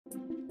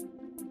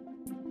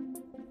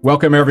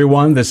Welcome,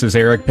 everyone. This is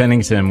Eric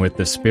Pennington with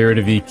the Spirit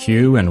of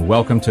EQ, and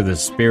welcome to the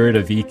Spirit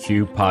of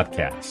EQ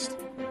podcast.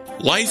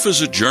 Life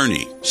is a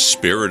journey.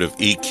 Spirit of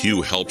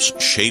EQ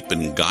helps shape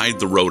and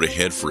guide the road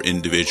ahead for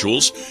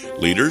individuals,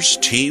 leaders,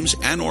 teams,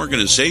 and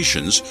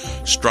organizations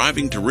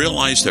striving to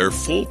realize their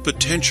full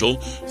potential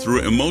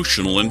through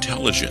emotional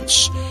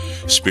intelligence.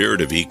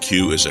 Spirit of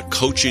EQ is a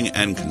coaching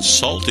and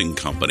consulting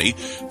company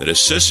that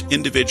assists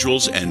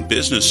individuals and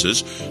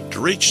businesses to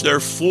reach their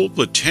full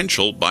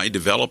potential by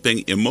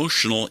developing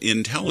emotional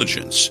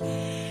intelligence.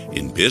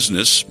 In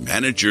business,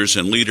 managers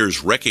and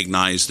leaders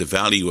recognize the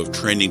value of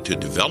training to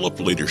develop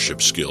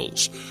leadership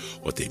skills.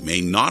 What they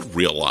may not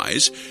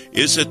realize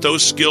is that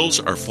those skills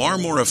are far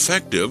more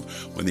effective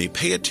when they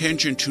pay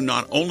attention to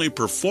not only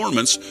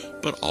performance,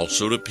 but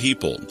also to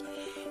people.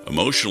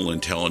 Emotional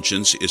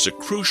intelligence is a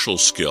crucial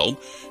skill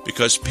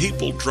because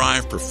people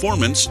drive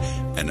performance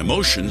and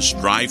emotions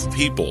drive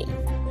people.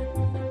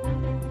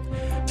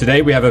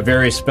 Today we have a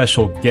very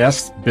special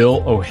guest,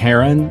 Bill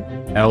O'Haron,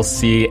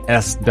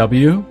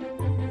 LCSW.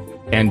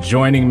 And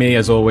joining me,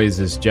 as always,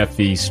 is Jeff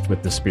East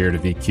with the Spirit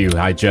of EQ.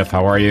 Hi, Jeff.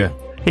 How are you?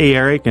 Hey,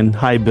 Eric, and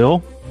hi,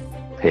 Bill.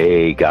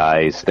 Hey,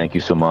 guys. Thank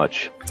you so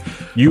much.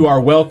 You are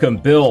welcome,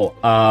 Bill.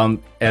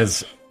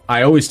 As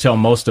I always tell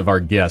most of our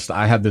guests,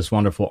 I have this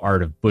wonderful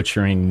art of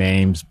butchering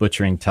names,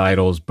 butchering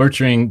titles,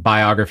 butchering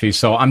biographies.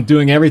 So I'm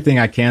doing everything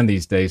I can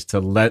these days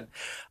to let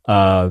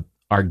our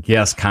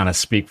guests kind of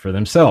speak for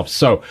themselves.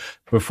 So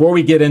before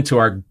we get into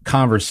our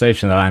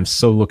conversation that I'm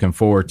so looking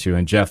forward to,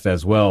 and Jeff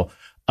as well,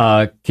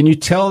 can you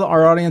tell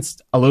our audience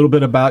a little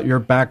bit about your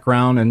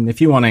background, and if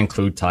you want to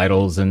include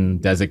titles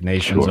and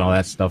designations and all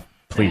that stuff,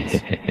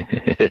 please?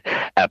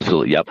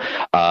 Absolutely. Yep.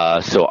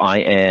 So I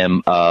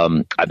am,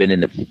 I've been in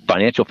the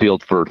financial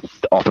field for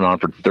off and on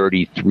for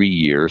 33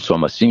 years. So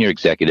I'm a senior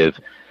executive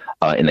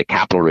in the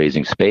capital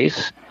raising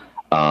space.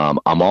 I'm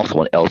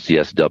also an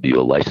LCSW,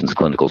 a licensed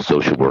clinical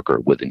social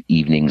worker with an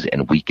evenings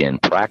and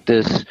weekend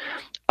practice,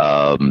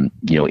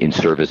 in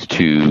service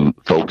to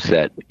folks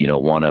that,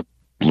 want to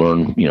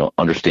learn,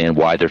 understand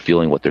why they're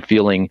feeling what they're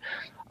feeling.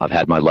 I've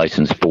had my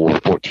license for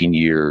 14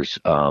 years.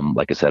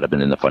 Like I said, I've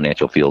been in the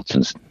financial field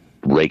since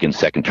Reagan's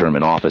second term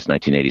in office,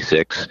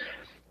 1986.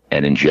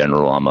 And in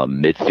general, I'm a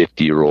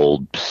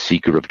mid-50-year-old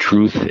seeker of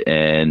truth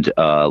and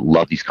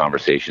love these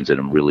conversations. And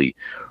I'm really,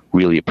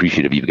 really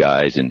appreciative of you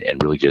guys and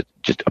really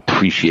just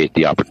appreciate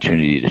the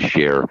opportunity to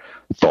share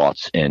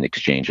thoughts and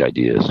exchange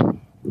ideas.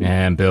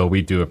 And Bill,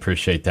 we do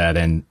appreciate that.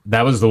 And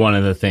that was one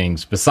of the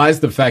things,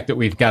 besides the fact that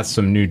we've got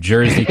some New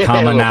Jersey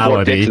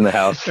commonality, in the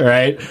house.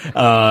 Right?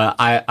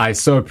 I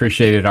so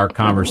appreciated our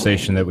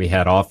conversation that we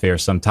had off air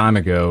some time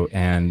ago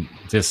and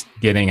just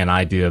getting an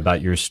idea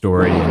about your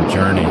story and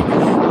journey.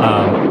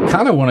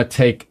 Kind of want to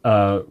take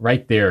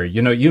right there.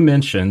 You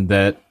mentioned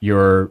that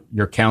your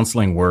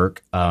counseling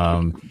work,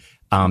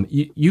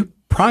 you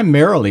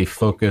primarily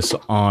focus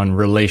on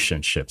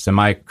relationships. Am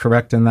I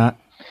correct in that?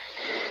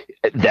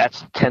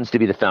 That tends to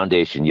be the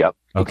foundation. Yep.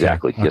 Okay.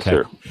 Exactly. Yes,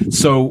 sir.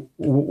 So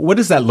what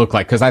does that look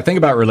like? Because I think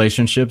about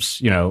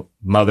relationships,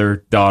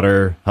 mother,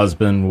 daughter,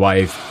 husband,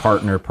 wife,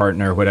 partner,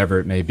 whatever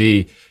it may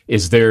be.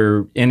 Is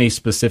there any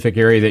specific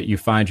area that you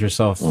find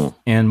yourself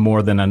in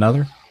more than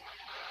another?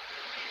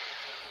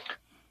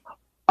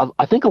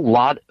 I think a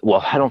lot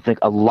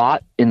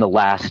in the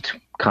last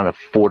kind of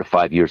 4 to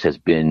 5 years has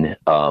been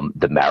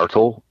the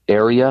marital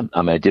area.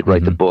 I did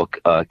write the book,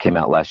 came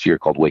out last year,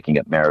 called Waking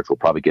Up Marriage. We'll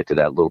probably get to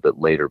that a little bit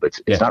later, but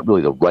it's not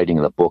really the writing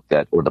of the book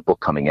or the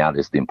book coming out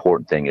is the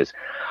important thing. Is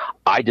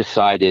I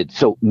decided,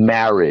 so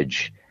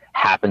marriage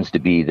happens to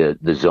be the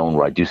zone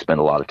where I do spend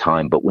a lot of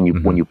time, but when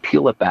you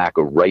peel it back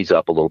or raise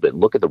up a little bit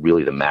and look at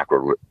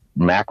the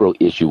macro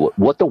issue,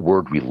 what the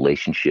word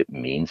relationship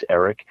means,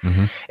 Eric,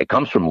 it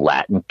comes from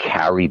Latin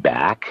carry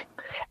back.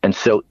 And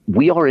so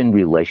we are in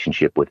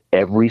relationship with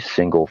every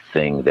single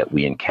thing that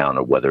we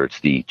encounter, whether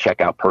it's the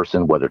checkout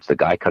person, whether it's the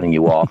guy cutting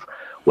you off,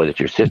 whether it's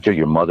your sister,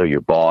 your mother,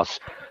 your boss.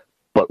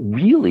 But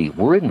really,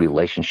 we're in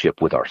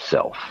relationship with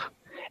ourselves.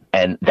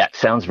 And that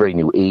sounds very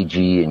new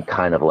agey and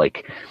kind of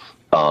like,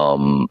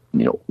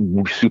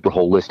 super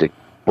holistic.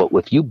 But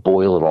if you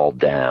boil it all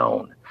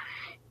down,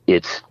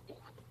 it's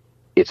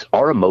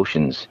our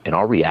emotions and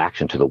our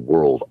reaction to the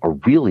world are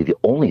really the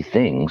only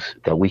things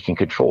that we can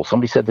control.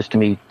 Somebody said this to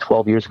me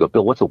 12 years ago,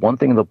 Bill, what's the one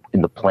thing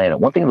in the planet,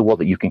 one thing in the world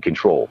that you can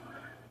control?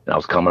 And I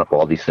was coming up with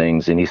all these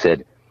things. And he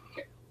said,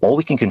 all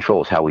we can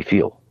control is how we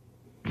feel.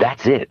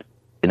 That's it.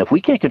 And if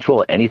we can't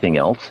control anything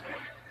else,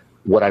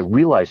 what I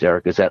realized,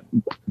 Eric, is that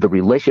the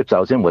relationships I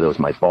was in, whether it was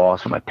my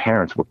boss or my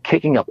parents, were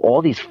kicking up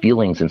all these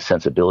feelings and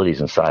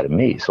sensibilities inside of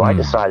me. So I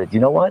decided, you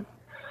know what?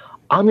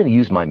 I'm going to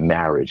use my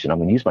marriage and I'm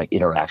going to use my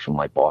interaction with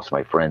my boss,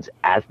 my friends,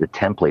 as the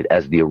template,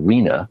 as the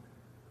arena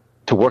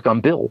to work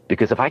on Bill.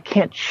 Because if I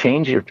can't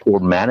change it or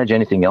manage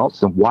anything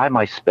else, then why am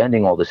I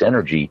spending all this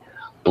energy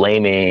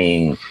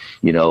blaming,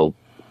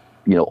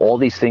 all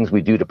these things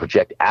we do to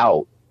project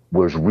out,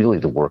 whereas really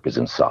the work is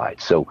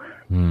inside. So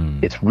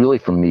it's really,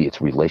 for me,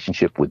 it's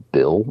relationship with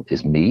Bill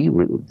is me.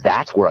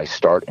 That's where I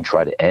start and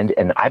try to end.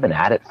 And I've been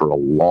at it for a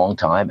long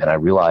time. And I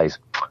realize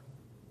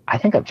I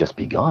think I've just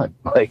begun.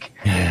 Like,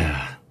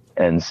 Yeah.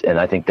 and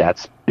I think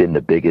that's been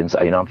the big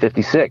insight. You know, I'm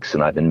 56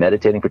 and I've been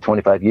meditating for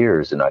 25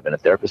 years and I've been a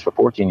therapist for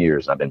 14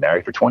 years and I've been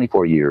married for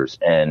 24 years.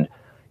 And,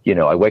 you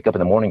know, I wake up in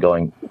the morning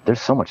going,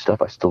 there's so much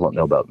stuff I still don't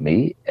know about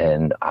me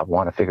and I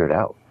want to figure it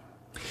out.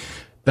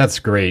 That's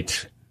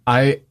great.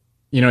 As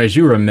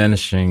you were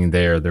mentioning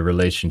there, the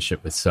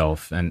relationship with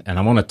self, and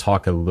I want to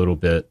talk a little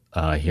bit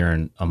here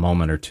in a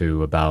moment or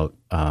two about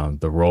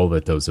the role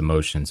that those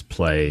emotions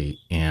play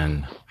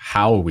in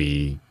how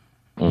we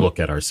look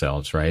at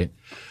ourselves, right?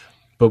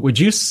 But would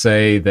you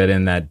say that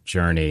in that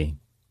journey,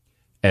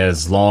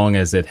 as long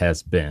as it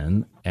has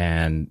been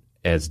and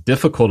as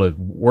difficult a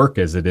work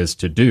as it is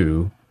to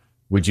do,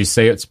 would you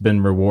say it's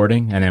been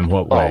rewarding, and in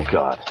what way? Oh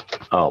God.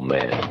 Oh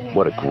man.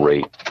 What a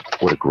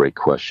great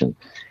question.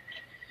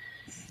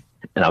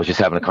 And I was just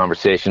having a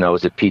conversation. I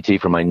was at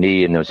PT for my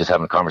knee and I was just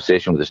having a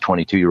conversation with this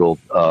 22-year-old,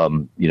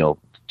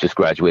 just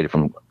graduated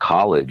from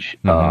college,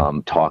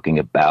 talking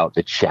about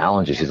the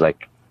challenges. He's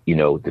like,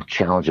 the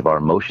challenge of our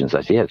emotions.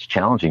 I said, yeah, it's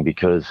challenging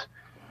because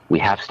we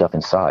have stuff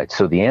inside.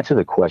 So the answer to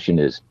the question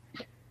is,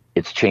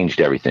 it's changed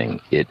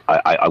everything.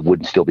 I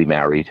wouldn't still be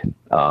married.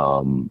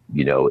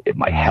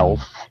 My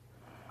health,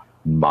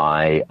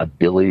 my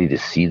ability to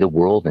see the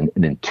world and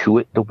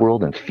intuit the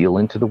world and feel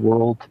into the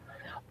world,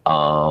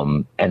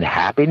 and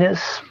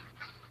happiness,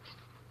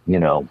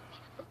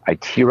 I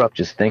tear up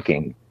just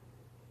thinking,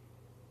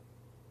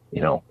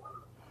 if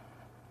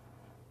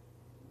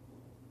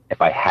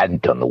I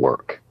hadn't done the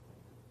work,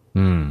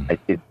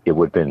 it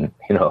would have been,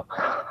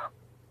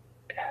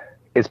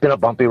 it's been a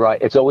bumpy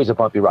ride. It's always a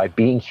bumpy ride.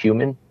 Being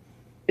human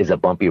is a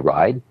bumpy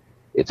ride.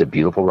 It's a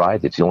beautiful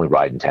ride. It's the only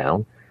ride in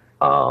town.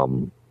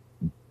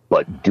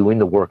 But doing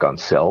the work on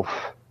self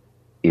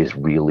is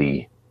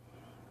really,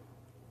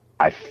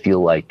 I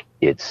feel like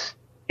it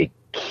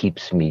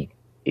keeps me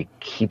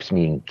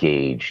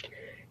engaged,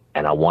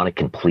 and I want to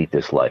complete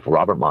this life.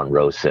 Robert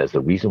Monroe says the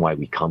reason why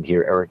we come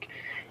here, Eric,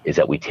 is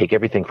that we take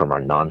everything from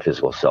our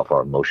non-physical self,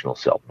 our emotional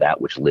self,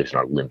 that which lives in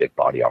our limbic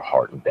body, our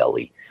heart and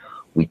belly.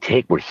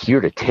 We're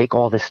here to take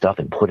all this stuff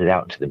and put it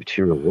out into the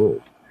material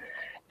world.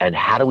 And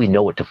how do we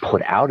know what to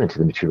put out into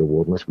the material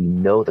world unless we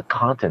know the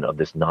content of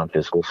this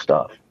non-physical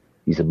stuff,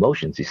 these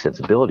emotions, these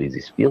sensibilities,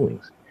 these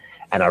feelings?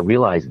 And I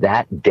realized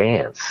that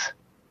dance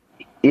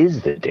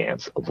is the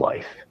dance of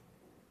life.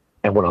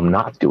 And when I'm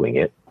not doing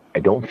it, I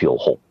don't feel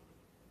whole.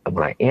 And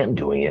when I am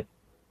doing it,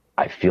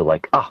 I feel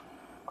like,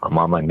 I'm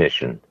on my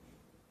mission.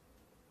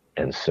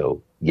 And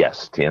so,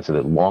 yes, to answer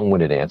the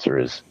long-winded answer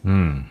is,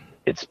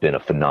 it's been a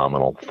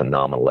phenomenal,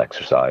 phenomenal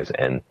exercise,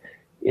 and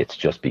it's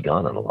just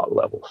begun on a lot of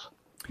levels.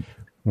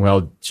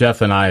 Well,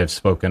 Jeff and I have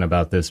spoken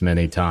about this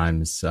many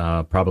times,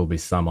 probably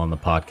some on the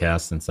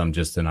podcast and some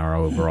just in our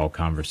overall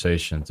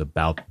conversations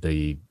about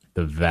the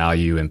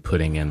value in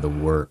putting in the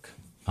work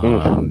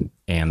and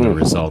the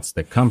results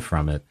that come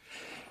from it.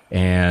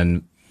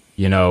 And,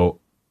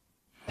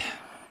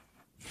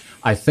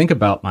 I think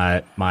about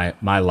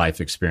my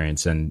life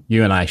experience, and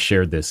you and I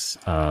shared this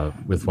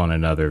with one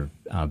another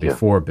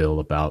before, Bill,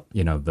 about,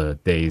 the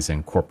days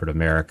in corporate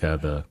America,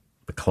 the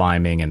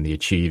climbing and the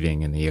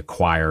achieving and the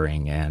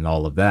acquiring and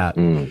all of that.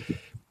 And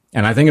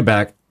I think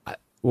back,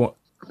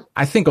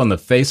 I think on the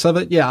face of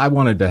it, I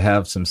wanted to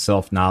have some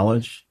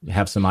self-knowledge,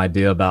 have some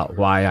idea about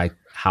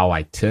how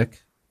I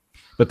tick.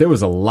 But there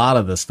was a lot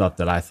of the stuff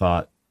that I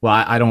thought,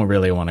 well, I don't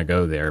really want to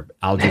go there.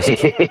 I'll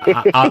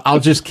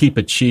just keep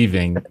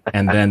achieving,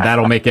 and then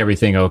that'll make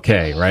everything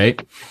okay,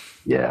 right?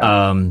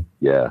 Yeah.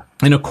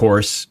 And of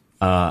course,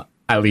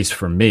 at least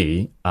for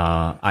me,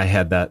 I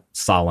had that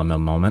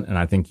Solomon moment, and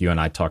I think you and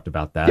I talked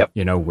about that.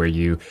 Yep. Where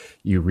you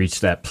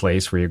reach that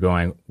place where you're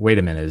going, wait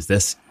a minute, is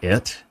this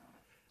it?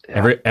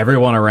 Yeah.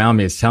 Everyone around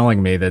me is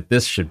telling me that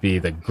this should be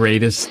the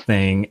greatest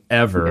thing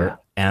ever,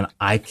 and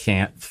I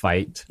can't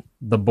fight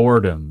the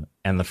boredom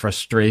and the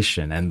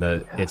frustration and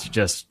it's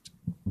just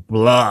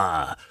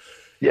blah.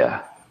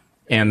 Yeah.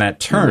 And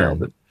that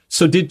turn.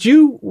 So did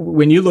you,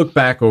 when you look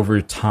back over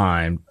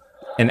time,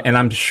 and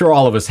I'm sure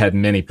all of us had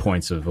many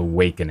points of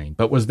awakening,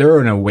 but was there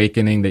an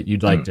awakening that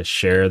you'd like to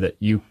share that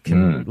you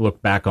can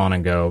look back on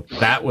and go,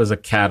 that was a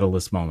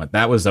catalyst moment.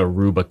 That was a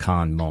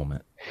Rubicon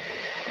moment?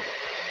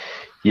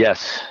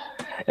 Yes.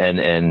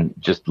 And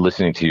just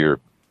listening to your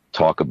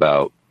talk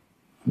about,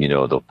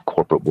 the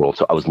corporate world.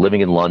 So I was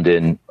living in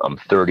London. I'm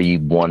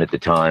 31 at the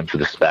time. So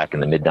this is back in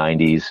the mid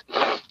 90s,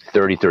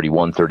 30,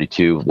 31,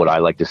 32. What I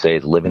like to say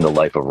is living the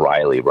life of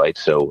Riley, right?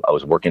 So I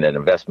was working at an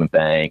investment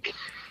bank,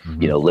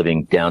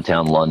 living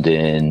downtown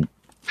London,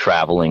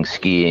 traveling,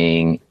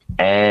 skiing,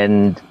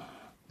 and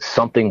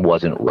something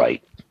wasn't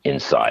right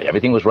inside.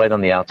 Everything was right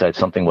on the outside.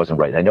 Something wasn't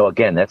right. I know,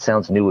 again, that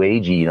sounds new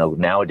agey,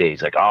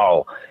 nowadays, like,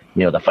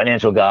 the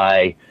financial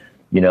guy,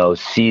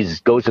 goes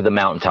to the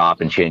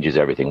mountaintop and changes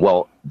everything.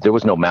 Well, there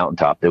was no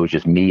mountaintop. There was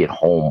just me at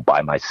home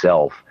by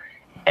myself.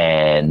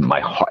 And my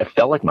heart, it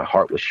felt like my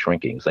heart was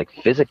shrinking. It's like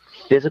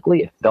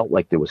physically, it felt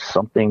like there was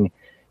something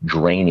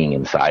draining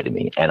inside of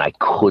me, and I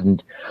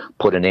couldn't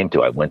put a name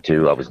to it.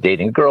 I was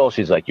dating a girl.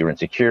 She's like, "You're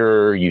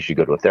insecure. You should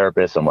go to a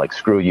therapist." I'm like,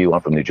 "Screw you.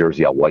 I'm from New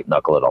Jersey. I'll white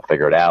knuckle it. I'll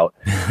figure it out."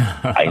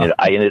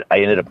 I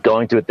ended up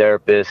going to a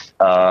therapist.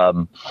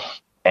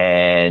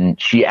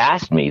 And she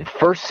asked me, the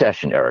first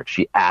session, Eric,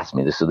 she asked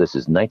me this. So this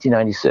is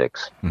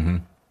 1996. Mm-hmm.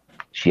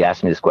 She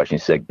asked me this question.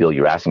 She said, "Bill,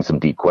 you're asking some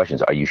deep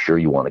questions. Are you sure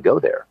you want to go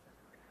there?"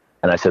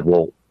 And I said,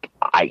 "Well,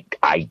 I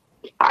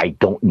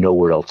don't know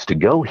where else to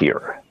go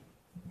here."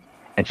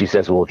 And she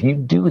says, "Well, if you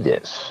do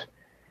this,"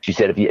 she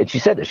said, she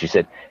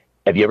said,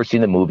 "Have you ever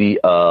seen the movie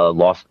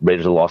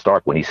Raiders of the Lost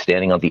Ark, when he's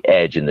standing on the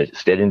edge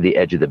standing on the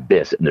edge of the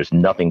abyss and there's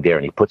nothing there,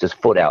 and he puts his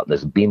foot out and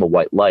this beam of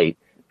white light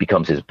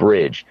becomes his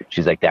bridge?"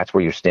 She's like, "That's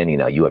where you're standing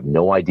now. You have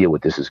no idea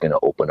what this is going to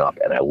open up."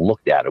 And I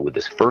looked at her with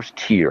this first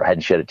tear. I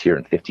hadn't shed a tear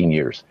in 15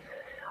 years.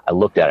 I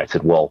looked at her. I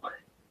said, "Well,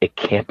 it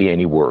can't be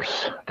any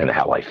worse than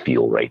how I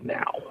feel right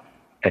now."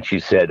 And she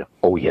said,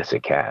 "Oh, yes,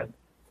 it can."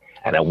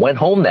 And I went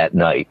home that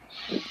night,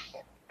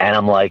 and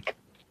I'm like,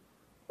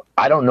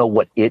 I don't know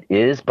what it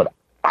is, but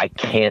I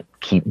can't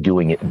keep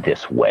doing it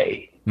this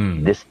way.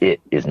 It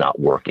is not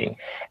working.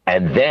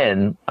 And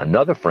then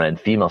another friend,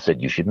 female,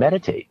 said, "You should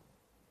meditate."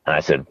 And I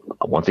said,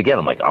 once again,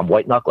 I'm like, I'm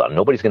white knuckle.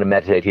 Nobody's going to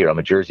meditate here. I'm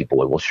a Jersey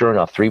boy. Well, sure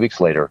enough, 3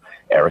 weeks later,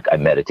 Eric, I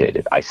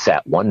meditated. I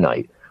sat one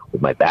night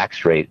with my back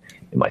straight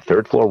in my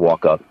third floor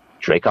walk up,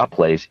 Draycott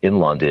Place in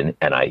London,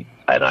 and I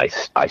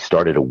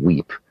started to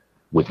weep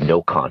with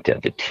no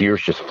content. The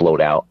tears just flowed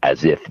out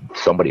as if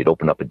somebody had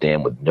opened up a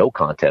dam with no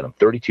content. I'm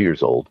 32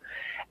 years old,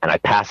 and I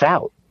pass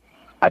out.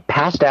 I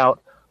passed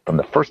out from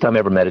the first time I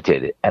ever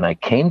meditated, and I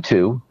came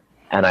to,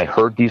 and I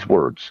heard these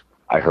words.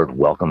 I heard,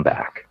 "Welcome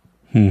back."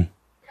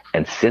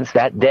 And since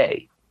that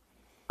day,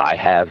 I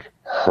have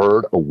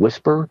heard a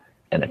whisper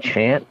and a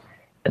chant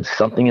and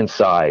something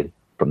inside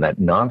from that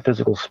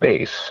non-physical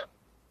space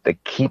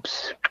that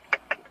keeps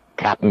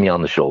tapping me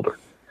on the shoulder.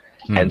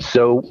 And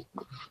so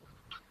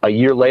a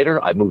year later,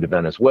 I moved to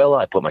Venezuela.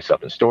 I put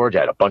myself in storage.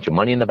 I had a bunch of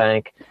money in the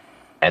bank,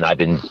 and I've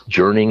been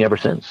journeying ever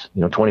since.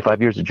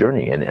 25 years of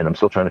journey, and I'm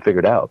still trying to figure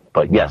it out.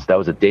 But yes, that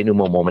was a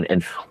denouement moment.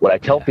 And what I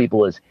tell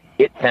people is,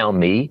 it found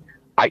me.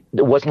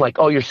 It wasn't like,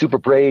 "Oh, you're super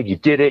brave. You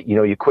did it.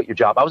 You quit your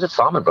job." I was at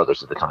Salmon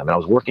Brothers at the time, and I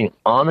was working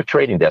on a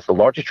trading desk, the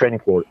largest trading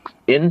floor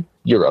in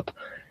Europe.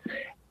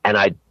 And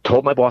I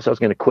told my boss I was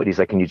going to quit. He's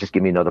like, "Can you just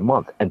give me another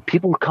month?" And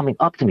people were coming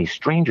up to me,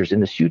 strangers in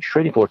this huge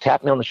trading floor,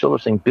 tapping me on the shoulder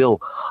saying, "Bill,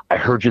 I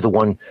heard you're the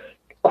one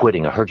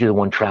quitting. I heard you're the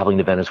one traveling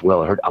to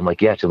Venezuela." I'm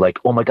like, "Yeah." They're like,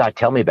 "Oh my God,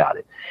 tell me about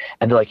it."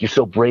 And they're like, "You're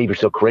so brave. You're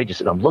so courageous."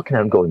 And I'm looking at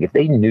them going, if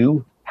they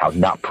knew how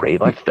not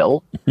brave I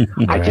felt,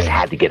 I just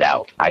had to get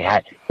out.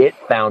 It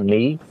found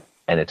me,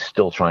 and it's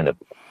still trying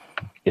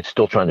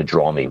to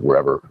draw me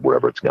wherever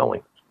it's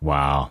going.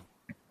 Wow.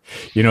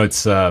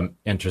 It's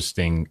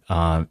interesting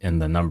in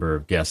the number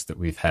of guests that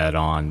we've had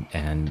on,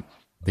 and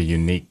the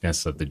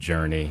uniqueness of the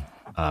journey,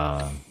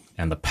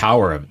 and the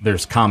power of,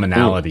 there's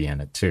commonality in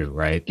it too,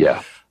 right?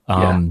 Yeah.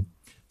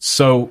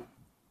 So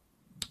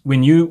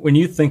when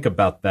you think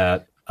about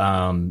that,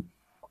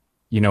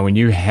 when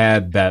you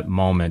had that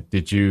moment,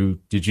 did you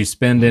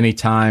spend any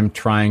time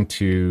trying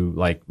to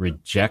like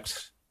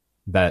reject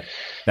that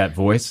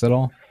voice at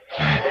all?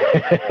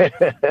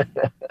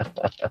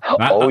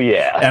 Oh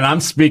yeah. And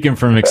I'm speaking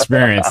from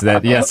experience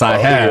that yes, I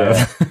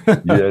have.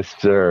 Yeah. Yes,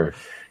 sir.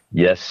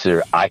 Yes,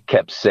 sir. I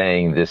kept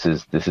saying this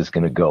is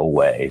going to go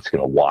away. It's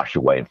going to wash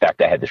away. In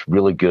fact, I had this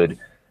really good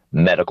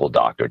medical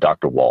doctor,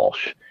 Dr.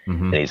 Walsh,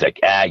 and he's like,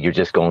 "You're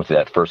just going through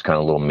that first kind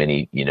of little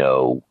mini,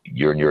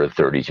 you're in your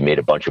 30s, you made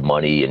a bunch of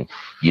money, and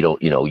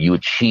you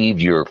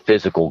achieved your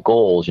physical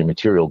goals, your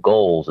material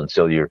goals, and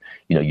so you're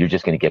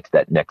just going to get to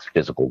that next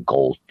physical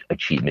goal,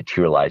 achieve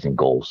materializing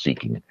goal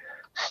seeking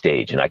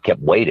stage." And I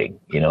kept waiting,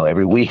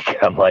 every week.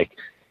 I'm like,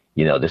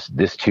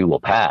 this too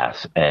will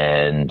pass,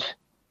 and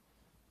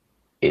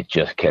it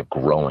just kept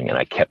growing, and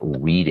I kept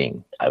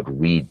reading. I'd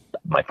read.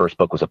 My first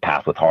book was A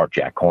Path with Heart,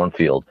 Jack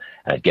Kornfield,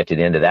 and I'd get to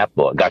the end of that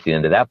book. Got to the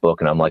end of that book,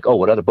 and I'm like, oh,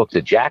 what other books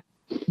did Jack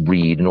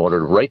read in order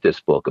to write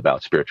this book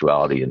about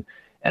spirituality and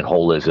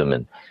holism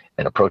and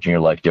approaching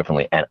your life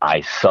differently? And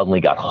I suddenly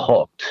got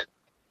hooked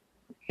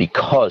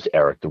because,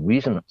 Eric, the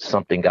reason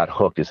something got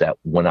hooked is that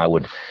when I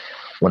would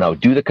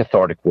do the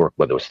cathartic work,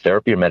 whether it was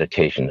therapy or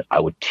meditation, I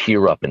would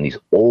tear up and these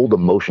old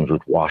emotions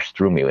would wash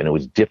through me, and it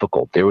was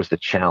difficult. There was the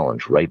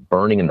challenge, right?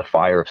 Burning in the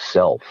fire of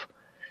self.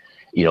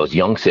 As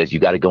Jung says, you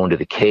got to go into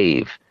the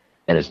cave.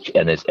 And as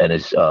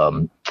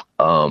Joseph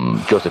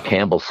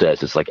Campbell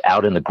says, it's like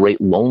out in the great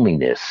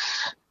loneliness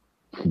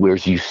where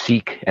you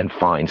seek and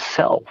find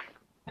self.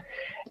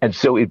 And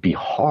so it'd be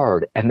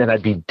hard, and then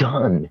I'd be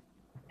done.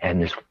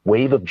 And this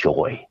wave of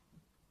joy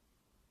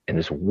and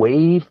this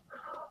wave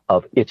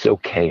of it's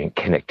okay and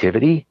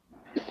connectivity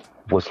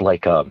was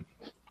like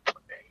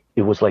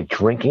it was like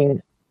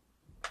drinking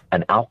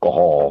an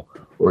alcohol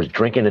or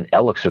drinking an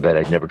elixir that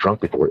I'd never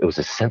drunk before. It was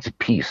a sense of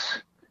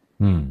peace.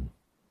 And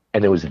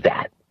it was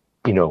that,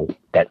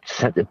 that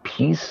sense of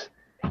peace.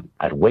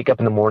 I'd wake up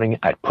in the morning,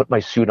 I'd put my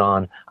suit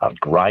on, I'd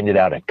grind it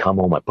out, I'd come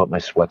home, I'd put my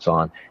sweats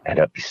on, and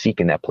I'd be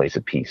seeking that place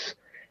of peace.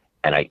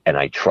 And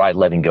I tried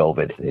letting go of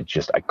it, and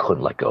I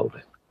couldn't let go of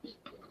it.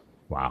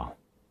 Wow.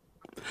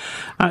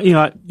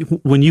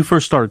 When you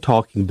first started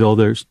talking, Bill,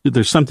 there's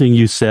something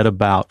you said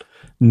about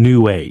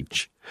New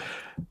Age.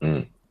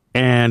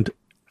 And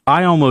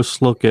I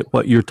almost look at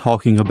what you're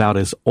talking about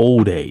as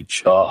old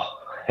age. Oh,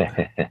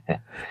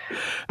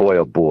 boy,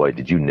 oh boy,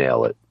 did you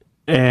nail it.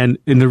 And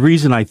the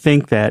reason I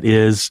think that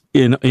is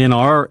in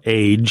our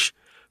age,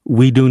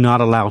 we do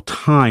not allow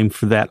time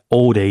for that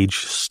old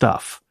age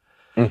stuff.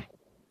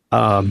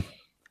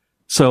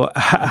 So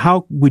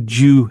how would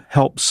you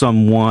help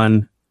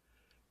someone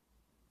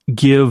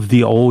give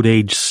the old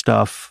age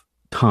stuff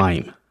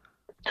time?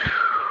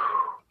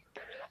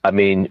 I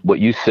mean, what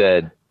you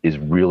said is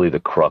really the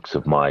crux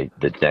of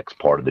the next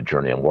part of the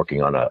journey. I'm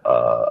working on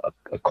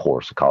a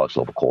course, a college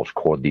level course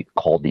called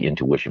the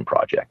Intuition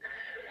Project.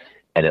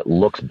 And it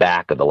looks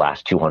back at the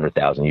last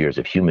 200,000 years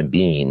of human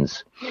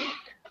beings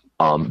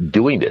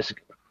doing this.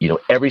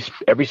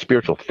 Every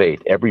spiritual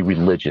faith, every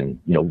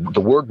religion,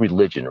 the word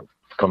religion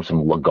comes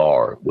from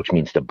lagar, which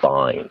means to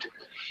bind.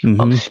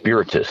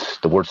 Spiritus,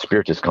 the word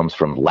spiritus comes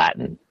from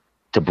Latin,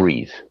 to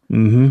breathe.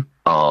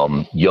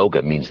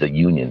 Yoga means the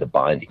union, the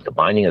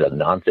binding of the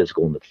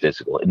non-physical and the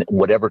physical, in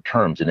whatever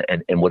terms,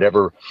 and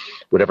whatever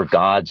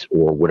gods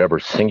or whatever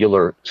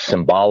singular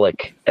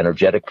symbolic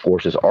energetic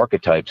forces,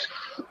 archetypes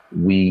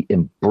we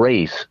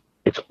embrace.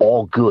 It's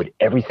all good.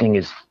 Everything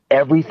is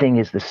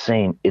the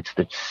same. It's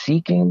the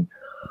seeking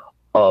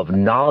of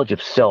knowledge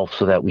of self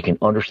so that we can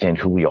understand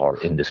who we are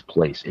in this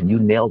place. And you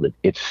nailed it.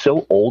 It's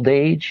so old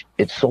age.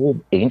 It's so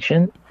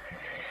ancient.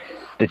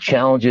 The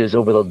challenges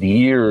over the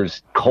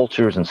years,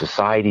 cultures and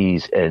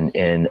societies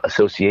and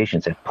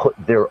associations have put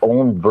their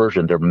own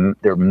version,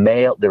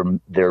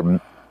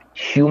 their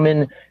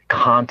human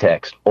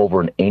context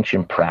over an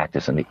ancient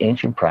practice. And the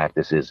ancient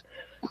practice is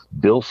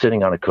Bill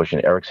sitting on a cushion,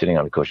 Eric sitting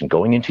on a cushion,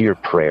 going into your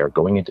prayer,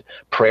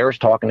 prayers,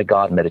 talking to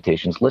God,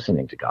 meditations,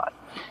 listening to God.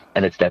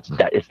 And it's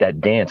that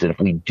dance. And if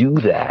we do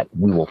that,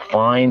 we will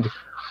find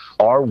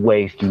our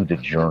way through the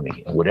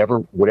journey. And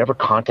whatever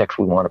context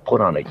we want to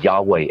put on it,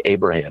 Yahweh,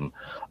 Abraham,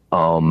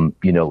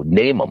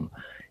 name them,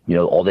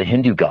 all the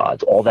Hindu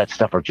gods, all that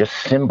stuff are just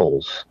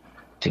symbols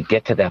to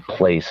get to that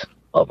place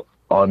of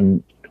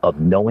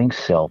knowing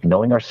self,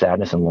 knowing our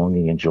sadness and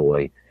longing and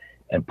joy,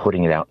 and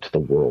putting it out to the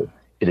world.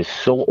 It is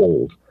so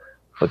old,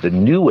 but the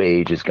new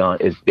age is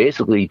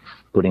basically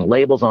putting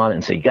labels on it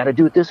and say, you got to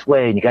do it this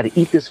way, and you got to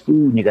eat this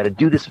food, and you got to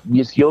do this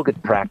yoga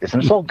practice,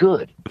 and it's all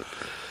good,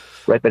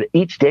 right? But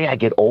each day I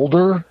get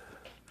older,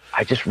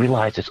 I just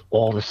realize it's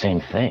all the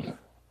same thing.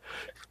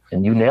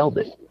 And you nailed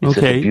it. It's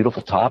such a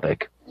beautiful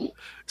topic.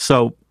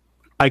 So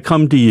I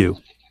come to you,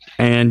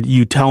 and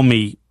you tell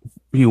me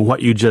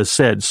what you just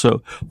said.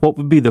 So what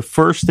would be the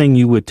first thing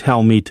you would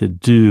tell me to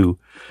do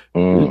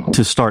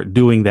to start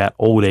doing that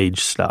old age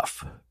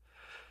stuff?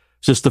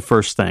 Just the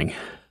first thing.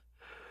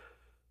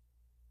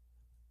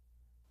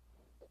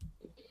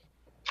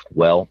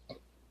 Well,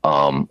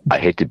 I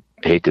hate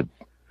to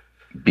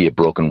be a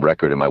broken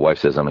record, and my wife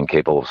says I'm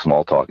incapable of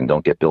small talk, and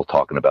don't get Bill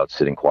talking about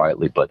sitting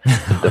quietly. But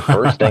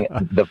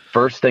the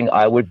first thing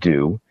I would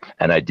do,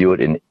 and I do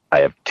it I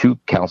have 2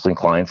 counseling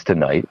clients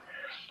tonight.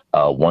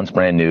 One's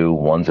brand new,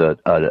 one's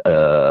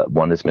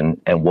one that's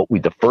been, and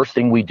the first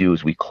thing we do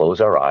is we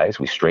close our eyes,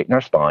 we straighten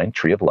our spine,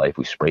 tree of life,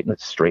 we straighten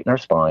our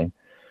spine,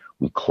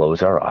 we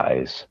close our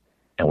eyes,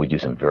 and we do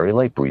some very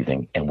light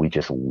breathing, and we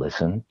just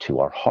listen to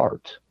our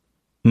heart.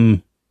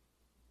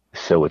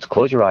 So it's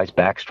close your eyes,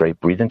 back straight,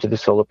 breathe into the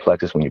solar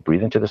plexus. When you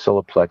breathe into the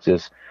solar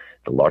plexus,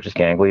 the largest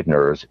ganglia of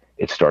nerves,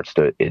 it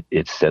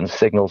sends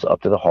signals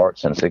up to the heart,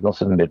 sends signals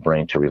to the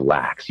midbrain to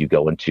relax. You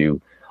go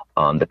into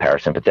the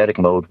parasympathetic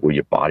mode where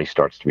your body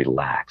starts to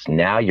relax.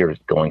 Now you're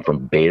going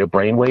from beta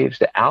brain waves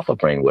to alpha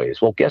brain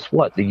waves. Well, guess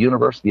what? The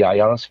universe, the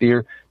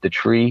ionosphere, the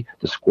tree,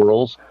 the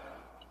squirrels,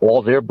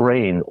 all their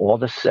brain, all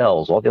the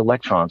cells, all the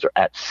electrons are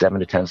at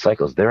 7 to 10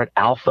 cycles. They're at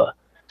alpha.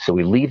 So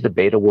we leave the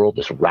beta world,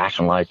 this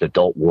rationalized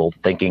adult world,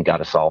 thinking, got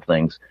to solve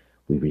things.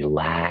 We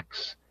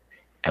relax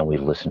and we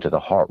listen to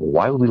the heart.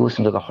 Why would we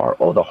listen to the heart?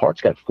 Oh, the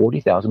heart's got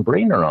 40,000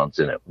 brain neurons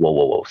in it.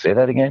 Whoa. Say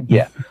that again?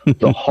 Yeah.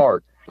 The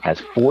heart has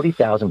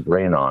 40,000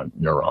 brain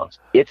neurons.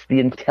 It's the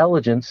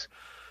intelligence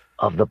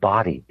of the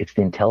body. It's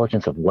the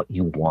intelligence of what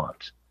you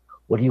want.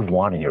 What do you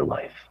want in your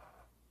life?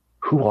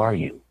 Who are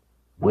you?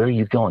 Where are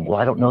you going? Well,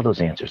 I don't know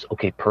those answers.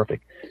 Okay,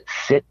 perfect.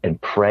 Sit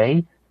and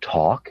pray,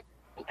 talk,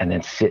 and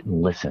then sit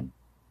and listen.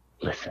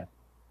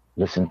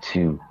 Listen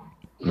to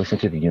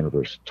the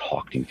universe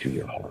talk to you through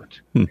your heart.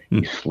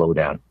 You slow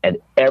down, and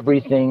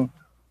everything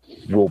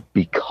will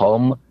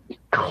become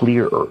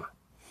clearer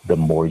the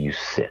more you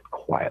sit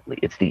quietly.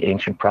 It's the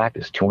ancient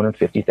practice,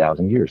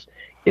 250,000 years.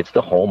 It's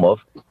the home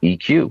of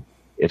EQ.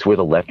 It's where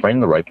the left brain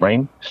and the right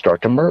brain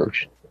start to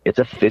merge. It's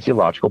a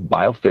physiological,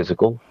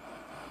 biophysical,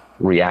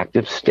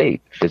 reactive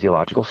state,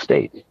 physiological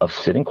state of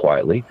sitting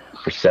quietly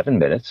for 7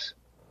 minutes.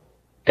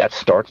 That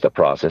starts the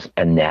process,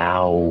 and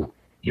now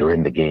you're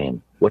in the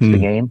game. What's the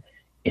game?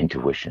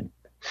 Intuition,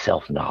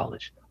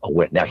 self-knowledge,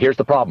 awareness. Now, here's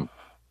the problem.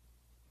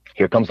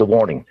 Here comes the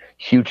warning.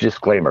 Huge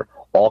disclaimer,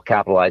 all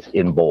capitalized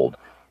in bold.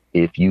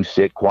 if you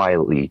sit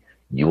quietly,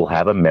 you will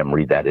have a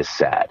memory that is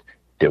sad.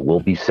 There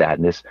will be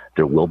sadness,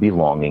 there will be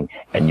longing,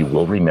 and you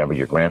will remember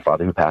your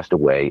grandfather who passed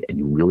away, and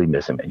you really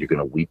miss him, and you're going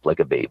to weep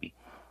like a baby,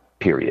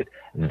 period.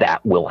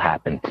 That will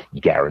happen,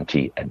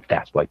 guaranteed, and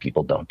that's why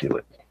people don't do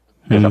it.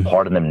 Because a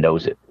part of them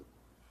knows it.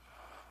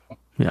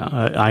 Yeah,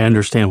 I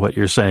understand what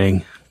you're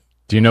saying.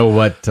 Do you know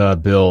what,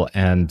 Bill,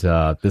 and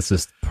this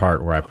is the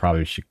part where I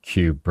probably should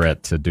cue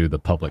Brett to do the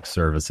public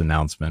service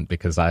announcement,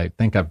 because I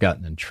think I've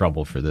gotten in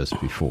trouble for this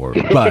before,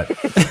 but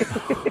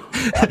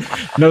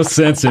no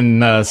sense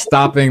in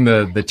stopping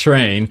the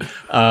train.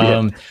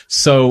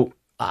 So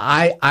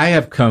I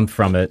have come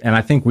from it, and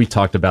I think we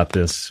talked about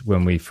this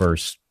when we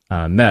first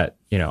met.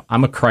 You know,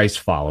 I'm a Christ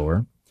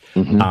follower.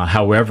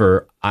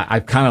 However,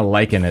 I kind of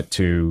liken it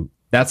to,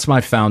 that's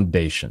my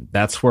foundation.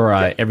 That's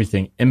where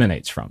everything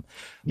emanates from.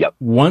 Yep.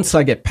 Once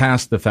I get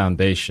past the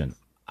foundation,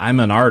 I'm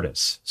an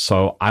artist.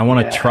 So I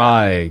want to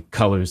try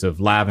colors of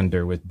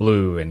lavender with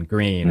blue and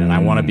green, and I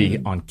want to be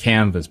on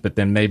canvas, but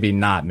then maybe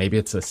not. Maybe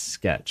it's a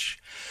sketch.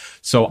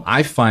 So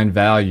I find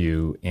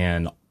value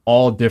in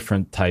all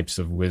different types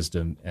of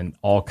wisdom and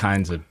all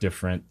kinds of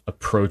different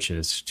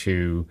approaches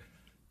to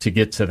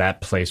get to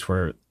that place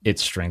where it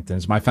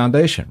strengthens my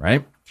foundation,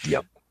 right?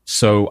 Yep.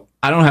 So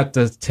I don't have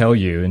to tell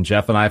you, and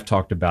Jeff and I have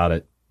talked about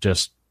it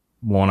just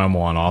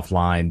one-on-one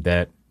offline,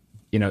 that,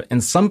 you know,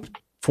 in some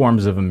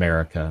forms of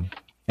America,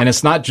 and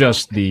it's not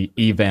just the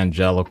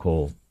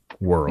evangelical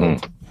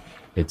world,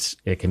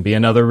 it can be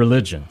in other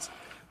religions,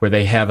 where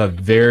they have a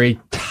very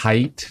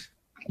tight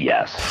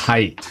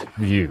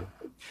view.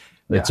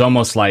 It's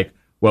almost like,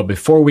 well,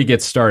 before we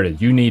get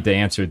started, you need to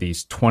answer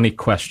these 20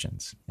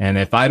 questions. And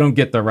if I don't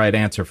get the right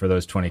answer for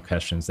those 20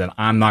 questions, then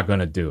I'm not going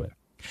to do it.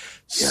 Yeah.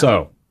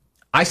 So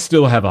I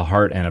still have a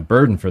heart and a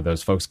burden for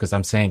those folks, because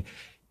I'm saying,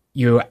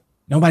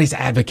 nobody's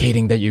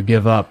advocating that you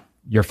give up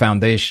your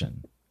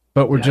foundation,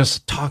 but we're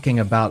just talking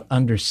about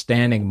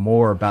understanding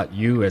more about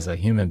you as a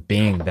human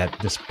being, that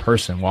this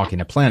person walking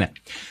the planet.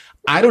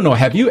 I don't know.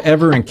 Have you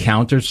ever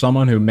encountered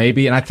someone who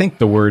maybe, and I think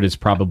the word is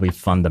probably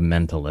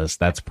fundamentalist.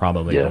 That's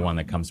probably the one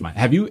that comes to mind.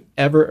 Have you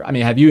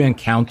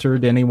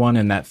encountered anyone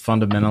in that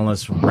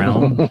fundamentalist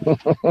realm?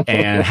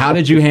 And how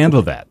did you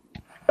handle that?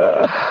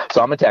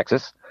 So I'm in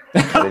Texas.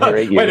 Wait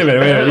a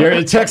minute. You're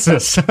in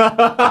Texas.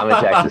 I'm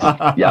in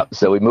Texas. Yep.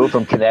 So we moved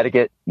from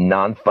Connecticut,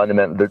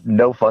 non-fundamental,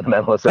 no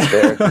fundamentalists up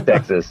there, to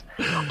Texas.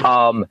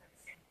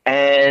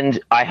 And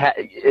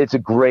it's a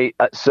great,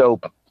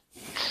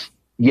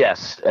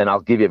 yes, and I'll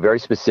give you a very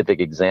specific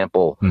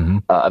example,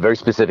 a very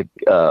specific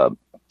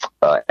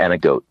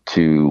anecdote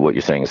to what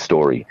you're saying, a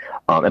story.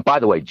 And by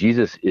the way,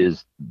 Jesus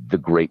is the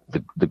great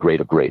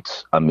of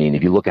greats. I mean,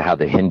 if you look at how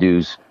the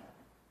Hindus,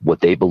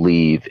 what they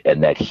believe,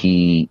 and that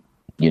he,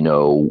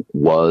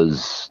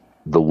 was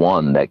the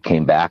one that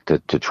came back to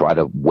try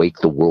to wake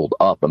the world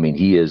up. I mean,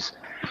 he is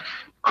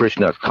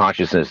Krishna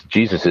consciousness.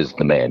 Jesus is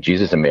the man.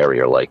 Jesus and Mary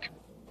are like,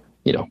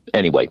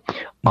 anyway.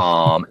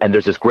 And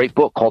there's this great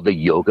book called The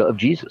Yoga of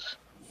Jesus.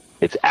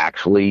 It's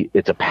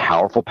a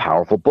powerful,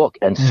 powerful book.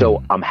 And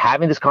so I'm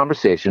having this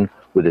conversation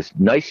with this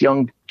nice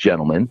young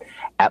gentleman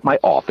at my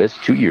office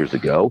 2 years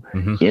ago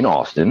in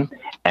Austin.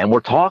 And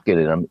we're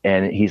talking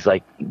and he's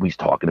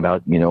talking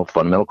about,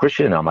 fundamental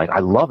Christian. And I'm like, I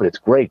love it. It's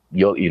great.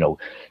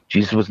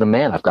 Jesus was the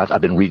man.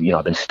 I've been reading,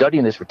 I've been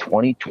studying this for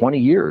 20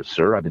 years,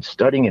 sir. I've been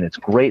studying, and it's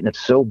great. And it's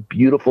so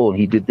beautiful. And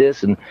he did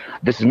this, and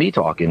this is me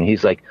talking. And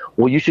he's like,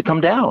 well, you should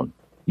come down.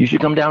 You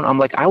should come down. I'm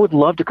like, I would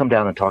love to come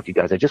down and talk to you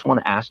guys. I just want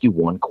to ask you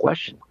one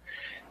question.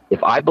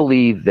 If I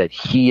believe that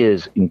he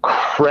is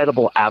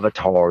incredible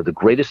avatar, the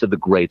greatest of the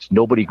greats,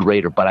 nobody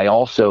greater, but I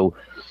also,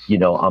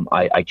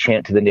 I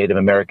chant to the Native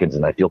Americans,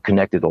 and I feel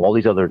connected to all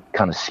these other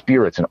kind of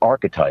spirits and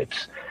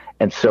archetypes.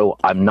 And so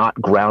I'm not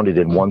grounded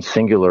in one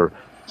singular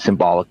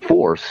symbolic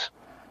force.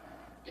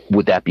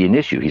 Would that be an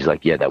issue? He's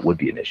like, yeah, that would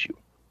be an issue.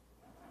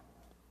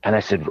 And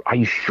I said, are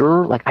you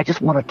sure? Like, I just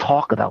want to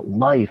talk about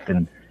life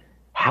and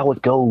how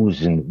it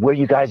goes and where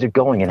you guys are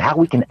going and how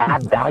we can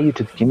add value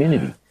to the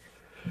community.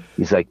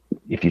 He's like,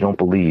 if you don't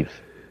believe,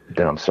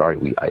 then I'm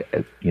sorry.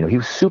 He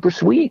was super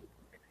sweet.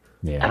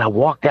 Yeah. And I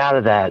walked out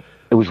of that.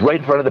 It was right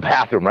in front of the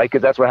bathroom, right?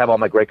 Because that's where I have all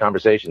my great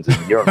conversations in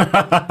the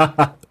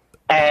urinal.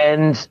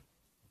 And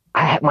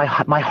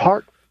my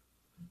heart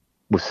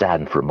was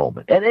saddened for a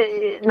moment. And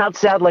not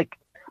sad, like,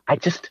 I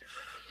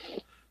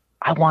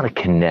want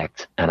to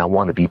connect, and I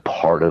want to be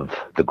part of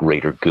the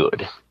greater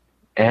good.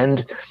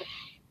 And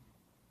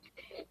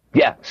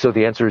yeah, so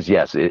the answer is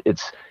yes.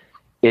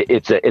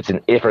 It's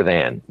an if or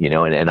then,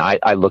 and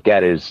I look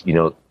at it as,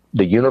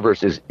 the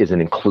universe is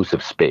an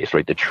inclusive space,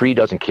 right? The tree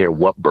doesn't care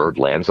what bird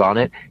lands on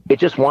it. It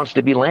just wants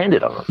to be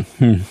landed on.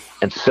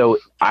 And so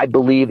I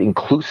believe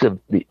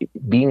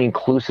being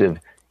inclusive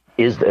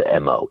is the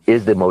MO,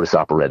 is the modus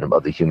operandum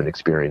of the human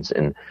experience.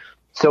 And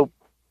so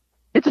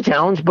it's a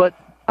challenge, but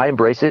I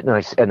embrace it,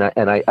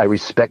 and I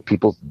respect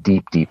people's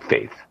deep, deep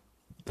faith.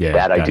 Yeah,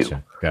 that gotcha, I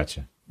do.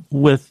 Gotcha.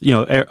 With,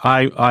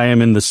 I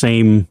am in the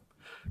same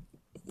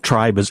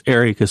tribe as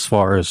Eric as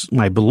far as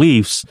my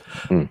beliefs,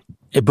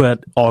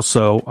 but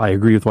also I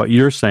agree with what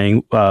you're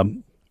saying.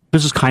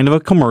 this is kind of a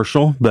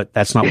commercial, but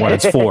that's not what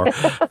it's for.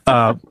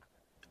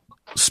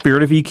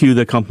 Spirit of EQ,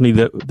 the company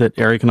that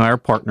Eric and I are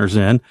partners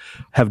in,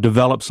 have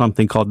developed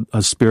something called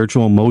a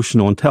spiritual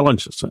emotional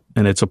intelligence.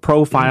 And it's a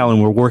profile,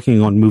 and we're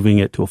working on moving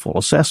it to a full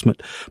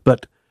assessment.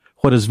 But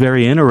what is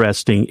very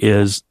interesting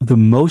is the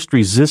most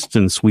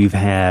resistance we've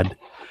had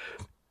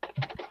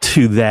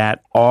to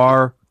that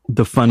are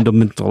the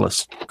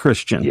fundamentalist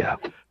Christian,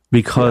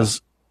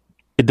 because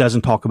it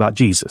doesn't talk about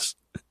Jesus.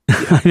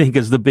 I think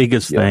is the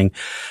biggest thing.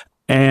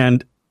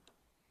 And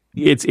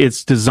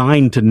it's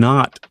designed to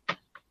not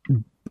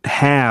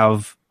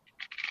have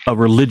a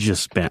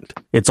religious bent.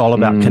 It's all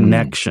about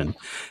connection.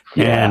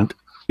 And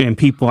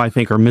people, I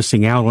think, are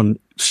missing out on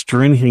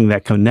strengthening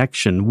that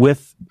connection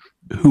with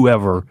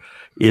whoever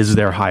is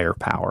their higher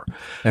power.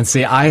 And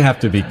see, I have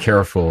to be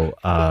careful,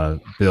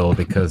 Bill,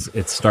 because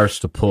it starts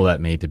to pull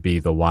at me to be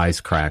the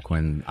wisecrack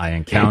when I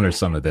encounter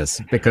some of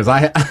this. Because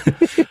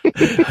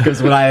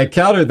because when I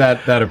encounter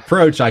that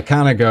approach, I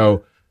kind of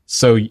go,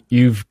 so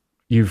you've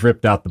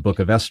ripped out the book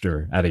of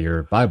Esther out of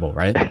your Bible,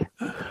 right?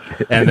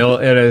 And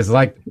it is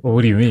like, well,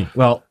 what do you mean?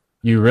 Well,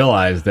 you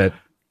realize that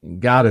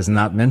God is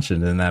not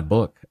mentioned in that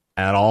book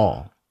at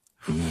all.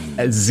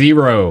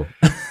 Zero,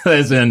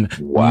 as in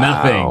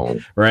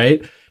nothing,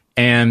 right?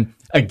 And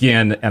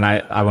again, and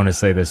I want to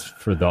say this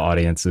for the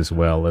audience as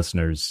well,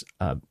 listeners,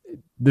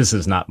 this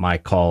is not my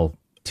call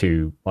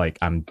to, like,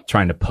 I'm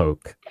trying to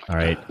poke, all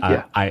right?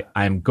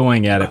 I'm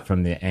going at it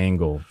from the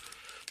angle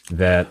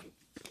that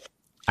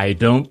I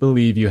don't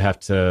believe you have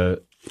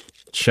to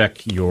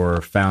check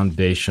your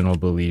foundational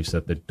beliefs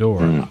at the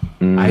door.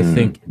 I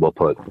think well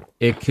put.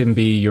 It can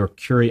be your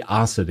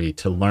curiosity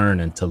to learn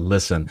and to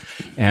listen.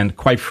 And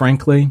quite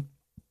frankly,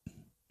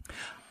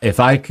 if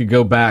I could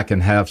go back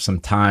and have some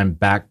time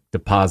back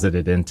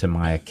deposited into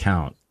my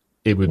account,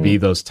 it would be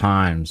those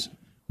times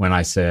when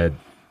I said,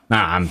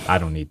 I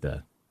don't need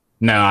to.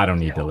 No, I don't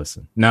need to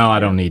listen. No,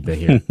 I don't need to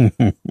hear.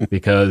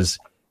 Because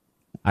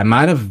I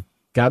might have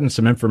gotten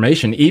some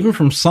information, even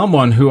from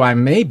someone who I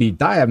may be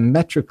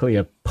diametrically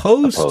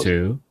opposed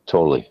to.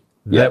 Totally.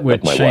 That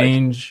would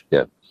change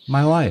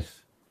my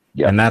life.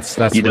 Yeah. And that's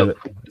that's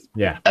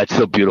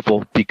so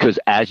beautiful, because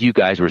as you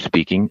guys were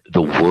speaking,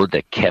 the word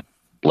that kept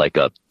like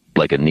a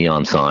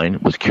neon sign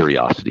was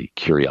curiosity.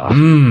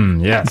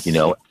 Yes.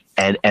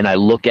 And I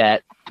look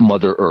at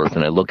Mother Earth,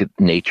 and I look at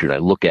nature, and I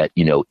look at,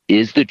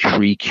 is the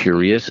tree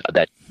curious?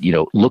 That,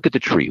 look at the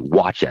tree,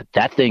 watch that.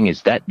 That thing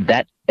is,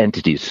 that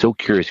entity is so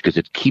curious because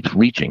it keeps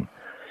reaching.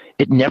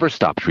 It never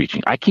stops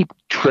reaching. I keep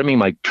trimming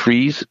my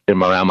trees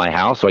around my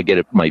house so I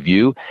get my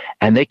view,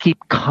 and they keep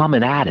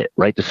coming at it,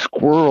 right? The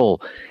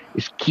squirrel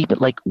is keeping,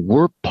 like,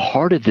 we're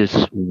part of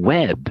this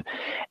web.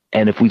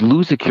 And if we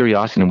lose the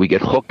curiosity and we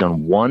get hooked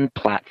on one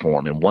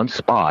platform in one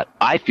spot,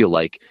 I feel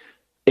like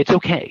it's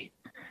okay.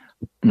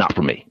 Not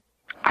for me.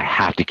 I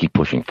have to keep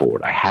pushing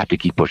forward. I have to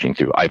keep pushing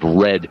through. I've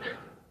read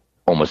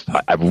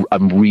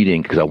I'm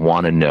reading because I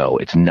want to know.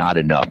 It's not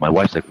enough. My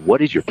wife's like,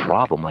 what is your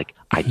problem? Like,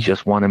 I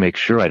just want to make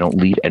sure I don't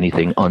leave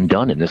anything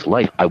undone in this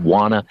life. I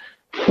want to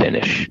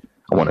finish.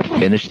 I want to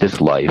finish this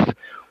life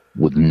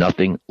with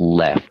nothing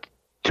left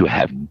to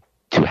have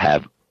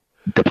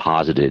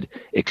deposited,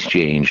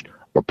 exchanged,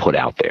 or put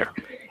out there.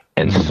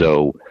 And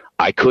so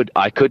I could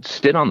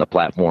sit on the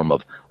platform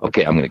of,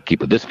 okay, I'm going to keep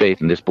with this faith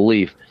and this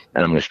belief,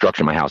 and I'm going to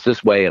structure my house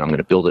this way, and I'm going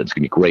to build it. It's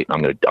going to be great. And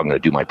I'm going to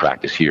do my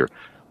practice here.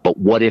 But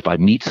what if I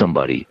meet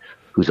somebody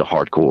who's a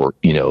hardcore,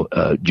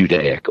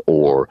 Judaic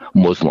or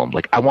Muslim?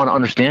 Like, I want to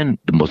understand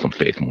the Muslim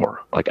faith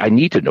more. Like, I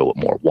need to know it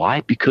more.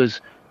 Why?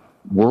 Because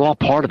we're all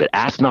part of it.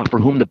 Ask not for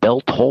whom the bell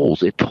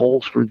tolls. It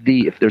tolls for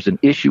thee. If there's an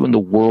issue in the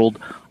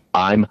world,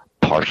 I'm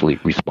partially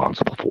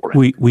responsible for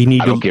it. We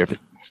need. I don't care if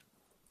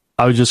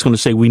I was just going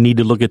to say, we need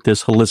to look at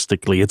this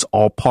holistically. It's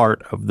all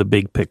part of the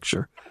big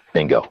picture.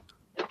 Bingo.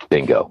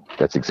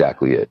 That's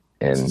exactly it.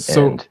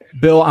 And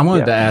Bill, I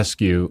wanted to ask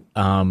you,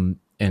 and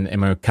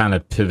we're kind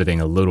of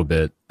pivoting a little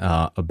bit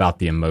about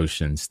the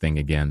emotions thing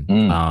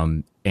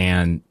again.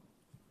 And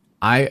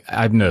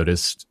I've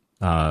noticed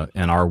in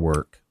our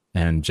work,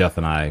 and Jeff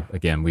and I,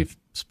 again, we've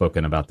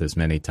spoken about this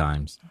many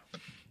times,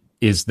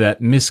 is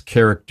that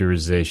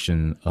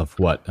mischaracterization of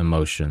what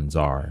emotions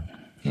are.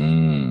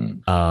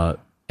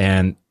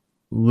 And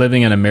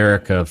living in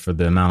America for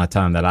the amount of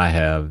time that I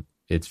have,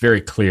 it's very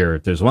clear.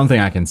 If there's one thing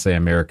I can say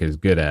America is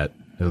good at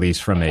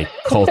least from a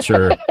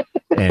culture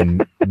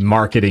and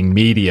marketing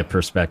media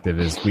perspective,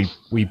 is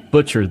we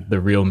butcher the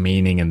real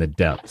meaning and the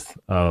depth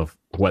of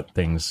what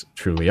things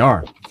truly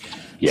are.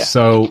 Yeah.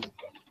 So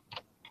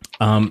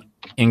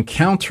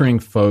encountering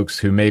folks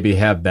who maybe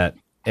have that,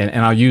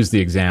 and I'll use the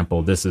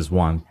example, this is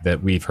one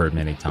that we've heard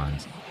many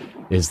times,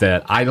 is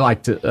that I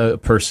like to, a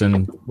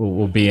person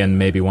will be in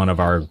maybe one of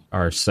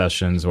our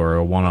sessions or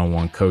a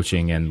one-on-one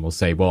coaching, and will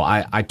say, well,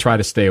 I try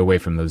to stay away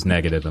from those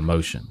negative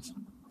emotions.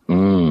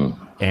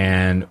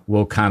 And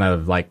we'll kind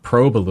of like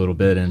probe a little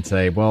bit and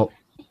say, well,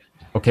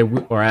 okay,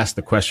 or ask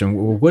the question,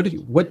 well,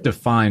 what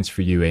defines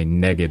for you a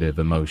negative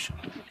emotion?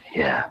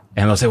 Yeah.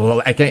 And they'll say,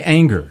 well, okay,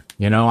 anger.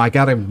 I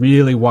got to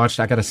really watch.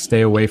 I got to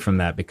stay away from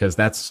that because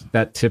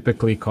that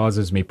typically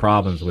causes me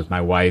problems with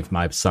my wife,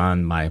 my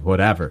son, my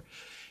whatever.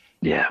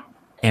 Yeah.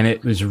 And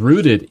it was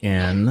rooted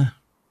in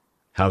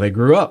how they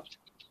grew up,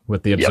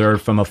 what they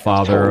observed from a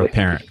father or a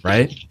parent,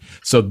 right?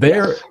 So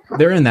they're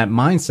in that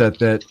mindset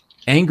that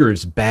anger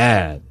is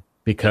bad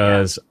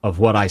because of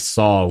what I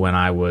saw when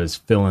I was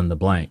fill in the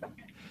blank.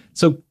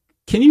 So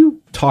can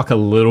you talk a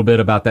little bit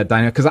about that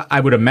dynamic? Because I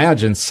would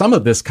imagine some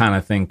of this kind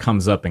of thing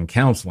comes up in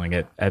counseling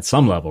at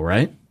some level,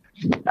 right?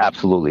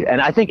 Absolutely.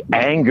 And I think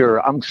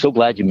anger, I'm so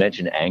glad you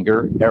mentioned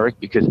anger, Eric,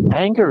 because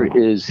anger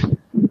is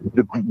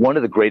one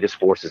of the greatest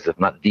forces, if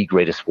not the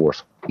greatest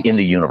force in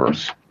the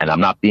universe. And I'm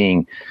not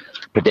being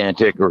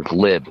pedantic or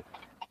glib.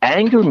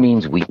 Anger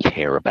means we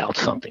care about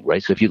something,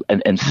 right? So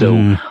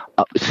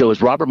so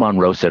as Robert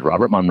Monroe said,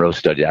 Robert Monroe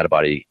studied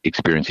out-of-body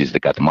experiences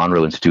that got the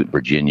Monroe Institute in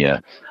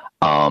Virginia.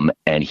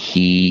 And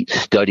he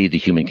studied the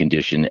human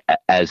condition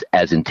as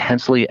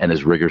intensely and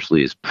as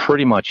rigorously as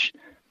pretty much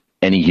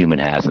any human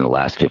has in the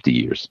last 50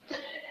 years.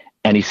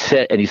 And he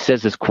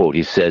says this quote,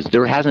 he says,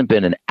 there hasn't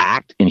been an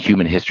act in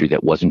human history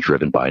that wasn't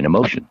driven by an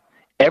emotion.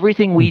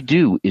 Everything we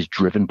do is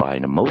driven by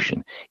an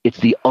emotion. It's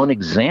the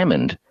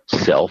unexamined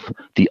self,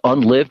 the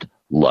unlived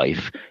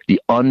life,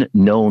 the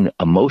unknown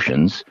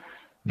emotions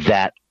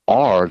that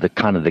are the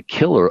kind of the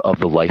killer of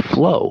the life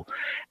flow.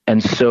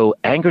 And so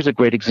anger is a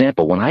great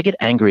example. When I get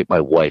angry at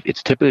my wife,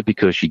 it's typically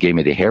because she gave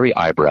me the hairy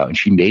eyebrow and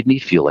she made me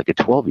feel like a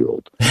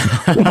 12-year-old.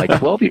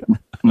 Well,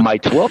 my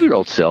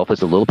 12-year-old self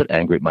is a little bit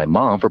angry at my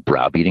mom for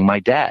browbeating my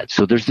dad.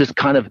 So there's this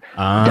kind of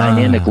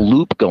dynamic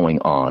loop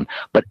going on.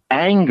 But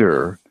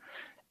anger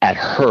at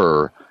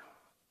her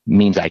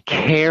means I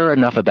care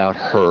enough about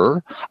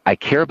her, I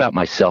care about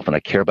myself, and I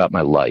care about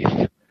my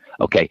life.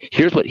 Okay,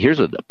 here's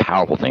a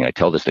powerful thing. I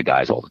tell this to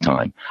guys all the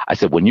time. I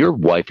said, when your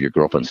wife, your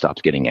girlfriend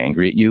stops getting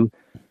angry at you,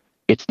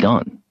 it's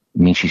done.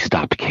 It means she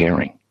stopped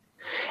caring.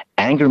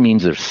 Anger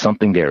means there's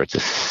something there. It's a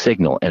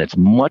signal, and it's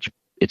much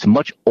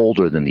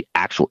older than the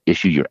actual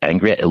issue you're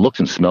angry at. It looks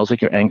and smells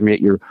like you're angry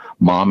at your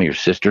mom or your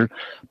sister,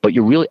 but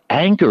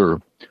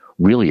anger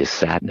really is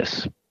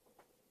sadness.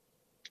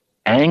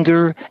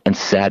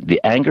 The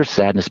anger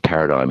sadness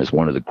paradigm is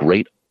one of the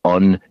great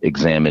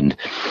unexamined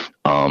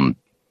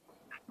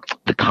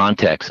the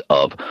context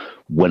of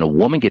when a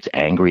woman gets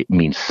angry, it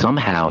means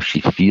somehow she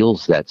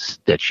feels that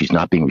she's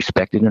not being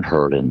respected and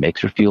heard, and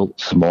makes her feel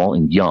small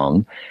and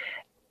young,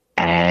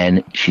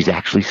 and she's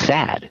actually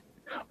sad.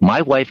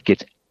 My wife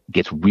gets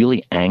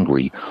really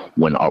angry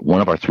when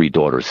one of our three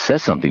daughters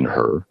says something to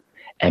her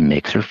and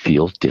makes her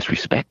feel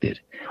disrespected.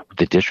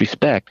 The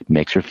disrespect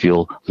makes her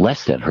feel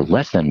less than. Her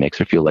less than makes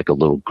her feel like a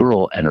little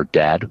girl, and her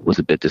dad was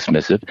a bit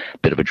dismissive,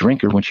 bit of a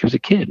drinker when she was a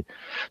kid.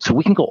 So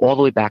we can go all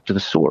the way back to the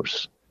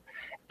source.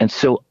 And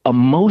so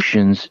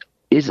emotions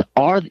is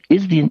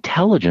the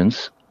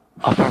intelligence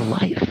of our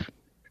life.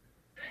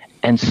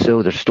 And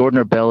so they're stored in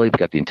our belly. We've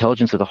got the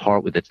intelligence of the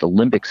heart. It's the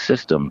limbic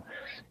system.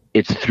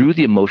 It's through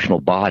the emotional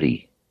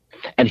body.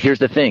 And here's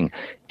the thing.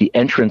 The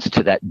entrance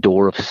to that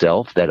door of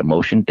self, that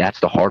emotion,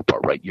 that's the hard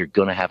part, right? You're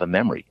going to have a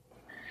memory.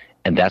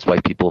 And that's why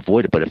people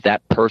avoid it. But if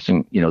that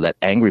person, that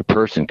angry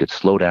person could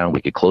slow down,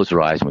 we could close our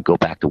eyes and we go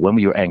back to when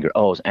we were angry.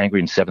 Oh, I was angry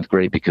in 7th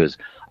grade because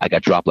I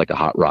got dropped like a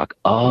hot rock.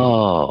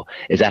 Oh,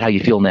 is that how you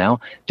feel now?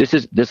 This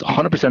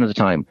 100% of the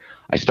time.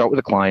 I start with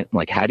a client. I'm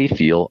like, how do you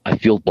feel? I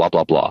feel blah,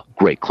 blah, blah.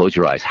 Great. Close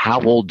your eyes. How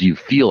old do you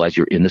feel as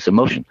you're in this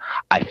emotion?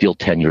 I feel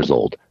 10 years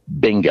old.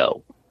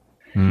 Bingo.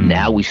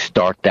 Now we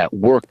start that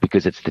work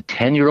because it's the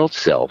 10-year-old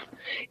self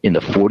in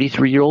the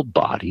 43-year-old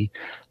body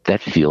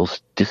that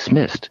feels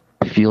dismissed,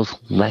 feels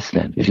less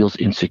than, feels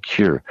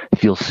insecure,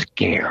 feels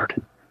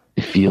scared,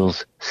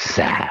 feels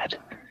sad.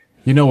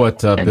 You know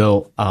what,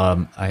 Bill?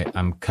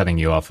 I'm cutting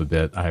you off a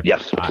bit.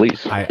 Yes,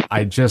 please.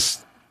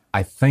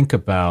 I think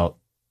about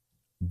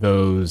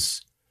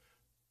those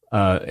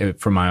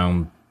from my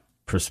own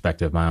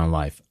perspective, my own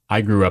life.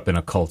 I grew up in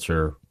a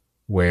culture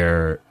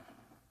where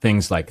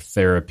things like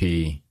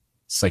therapy,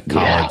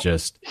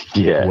 psychologist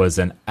was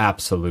an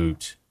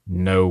absolute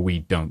no, we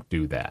don't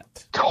do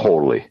that.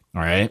 Totally.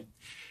 All right.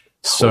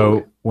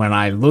 So when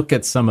I look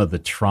at some of the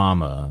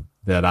trauma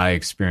that I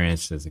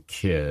experienced as a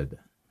kid,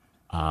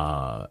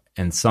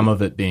 and some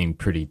of it being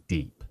pretty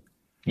deep,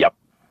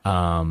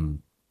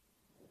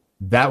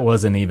 that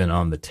wasn't even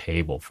on the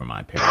table for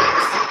my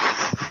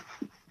parents.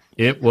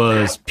 It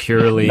was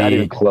purely not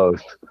even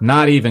close.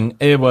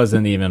 It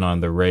wasn't even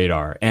on the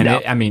radar.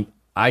 And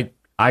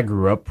I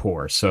grew up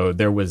poor, so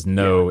there was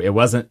it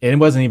wasn't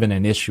even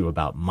an issue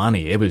about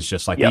money. It was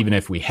just like, even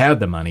if we had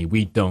the money,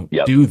 we don't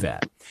do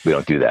that. We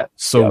don't do that.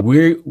 So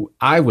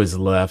I was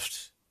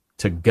left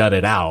to gut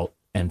it out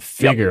and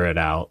figure it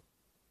out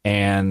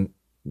and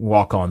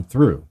walk on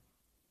through.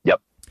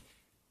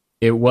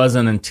 It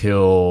wasn't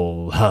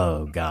until,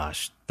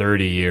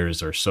 30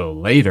 years or so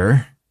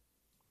later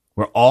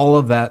where all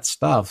of that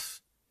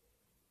stuff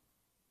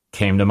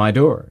came to my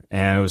door.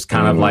 And it was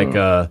kind of like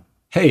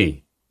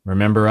hey,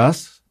 remember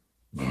us?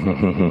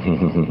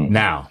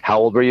 Now. How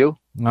old were you?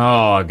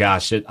 Oh,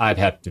 gosh, I'd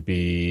have to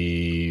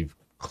be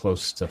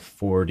close to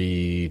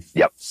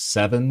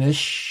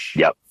 47-ish,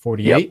 Yep.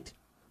 48.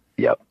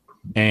 Yep.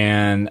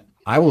 And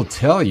I will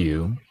tell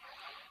you,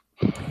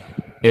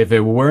 if it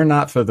were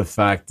not for the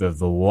fact of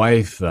the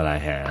wife that I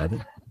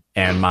had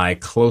and my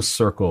close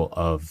circle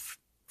of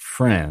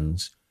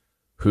friends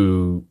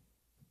who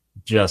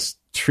just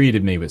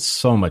treated me with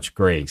so much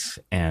grace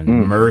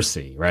and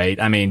mercy, right?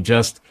 I mean,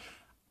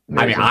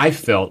 I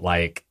felt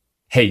like,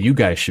 hey, you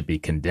guys should be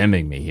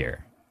condemning me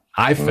here.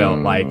 I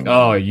felt like,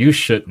 oh, you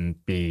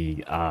shouldn't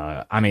be.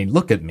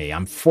 Look at me.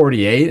 I'm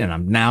 48 and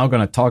I'm now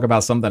going to talk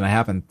about something that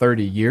happened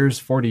 30 years,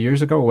 40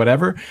 years ago,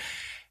 whatever.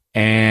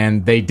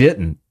 And they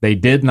didn't. They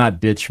did not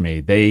ditch me.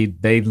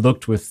 They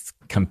looked with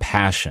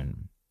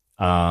compassion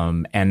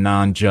and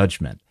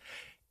non-judgment.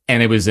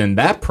 And it was in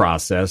that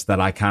process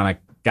that I kind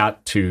of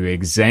got to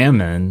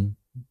examine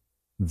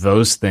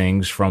those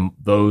things from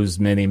those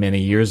many,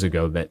 many years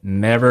ago that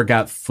never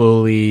got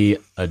fully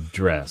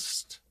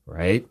addressed,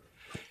 right?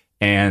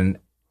 And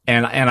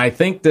I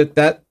think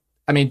that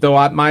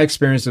though my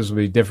experiences will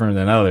be different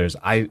than others,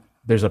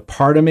 there's a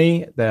part of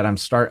me that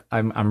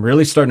I'm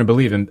really starting to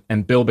believe in,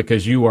 and Bill,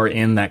 because you are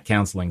in that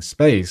counseling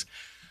space,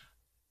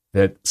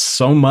 that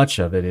so much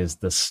of it is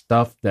the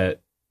stuff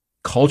that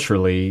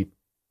culturally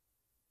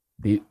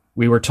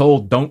we were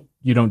told,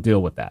 you don't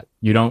deal with that.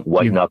 You don't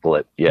white knuckle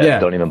it. Yeah,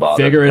 don't even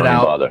bother. Figure it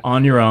out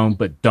on your own,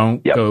 but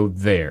don't go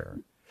there.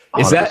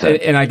 Is 100%.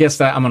 That? And I guess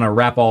that I'm going to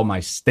wrap all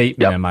my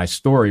statement and my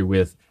story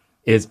with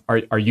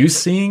are you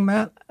seeing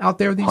that out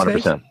there these 100%,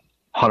 days?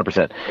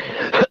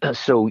 100%.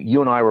 So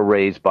you and I were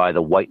raised by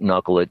the white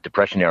knuckle it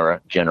Depression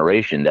era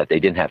generation that they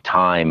didn't have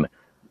time,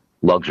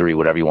 luxury,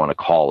 whatever you want to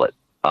call it.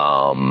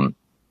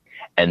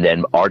 And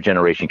then our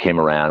generation came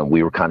around and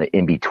we were kind of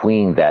in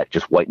between that,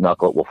 just white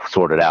knuckle it, we'll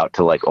sort it out,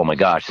 to like, oh my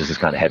gosh, this is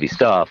kind of heavy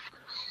stuff.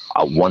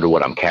 I wonder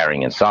what I'm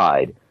carrying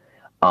inside.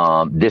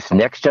 This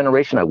next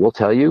generation, I will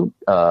tell you,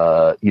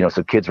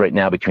 so kids right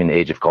now between the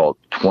age of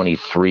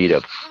 23 to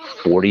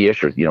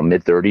 40-ish, or,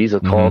 mid 30s,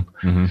 it's called,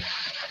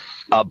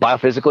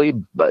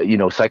 biophysically,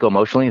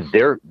 psycho-emotionally,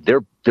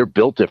 they're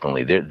built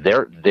differently.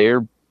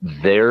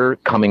 They're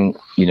coming,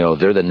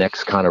 they're the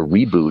next kind of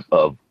reboot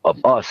of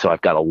us. So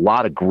I've got a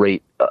lot of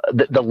great,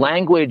 the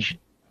language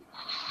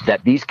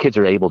that these kids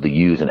are able to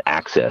use and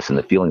access, and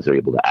the feelings they're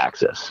able to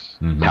access.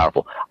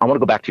 Powerful. I want to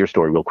go back to your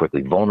story real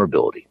quickly.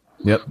 Vulnerability.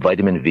 Yep.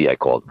 Vitamin V, I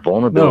call it.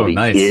 Vulnerability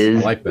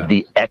is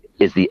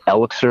the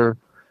elixir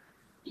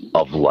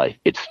of life.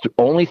 It's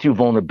only through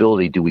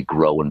vulnerability do we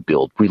grow and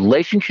build.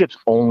 Relationships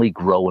only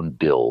grow and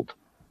build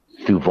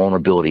through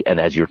vulnerability. And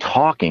as you're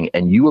talking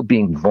and you are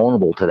being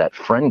vulnerable to that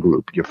friend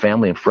group, your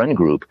family and friend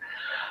group,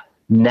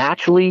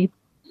 naturally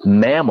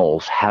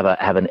mammals have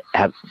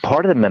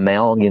part of the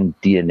mammalian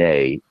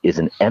DNA is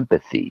an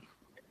empathy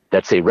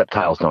that, say,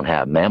 reptiles don't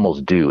have.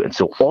 Mammals do. And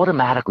so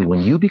automatically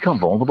when you become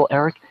vulnerable,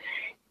 Eric,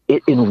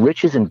 it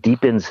enriches and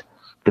deepens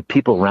the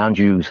people around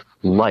you's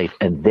life,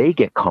 and they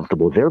get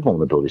comfortable with their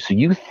vulnerability. So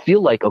you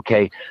feel like,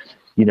 okay,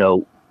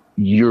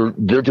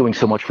 they're doing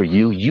so much for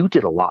you. You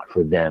did a lot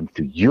for them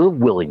through your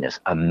willingness.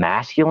 A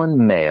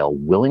masculine male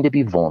willing to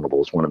be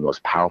vulnerable is one of the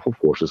most powerful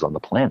forces on the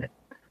planet.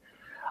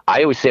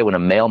 I always say when a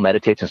male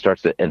meditates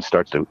and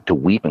starts to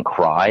weep and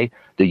cry,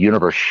 the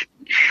universe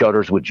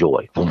shudders with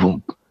joy. Boom,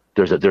 boom.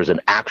 There's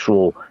an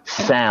actual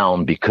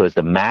sound, because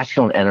the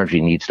masculine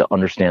energy needs to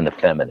understand the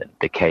feminine,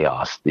 the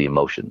chaos, the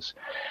emotions.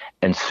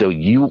 And so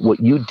what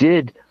you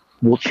did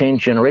will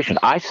change generations.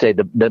 I say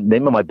the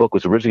name of my book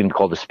was originally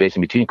called The Space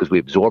in Between, because we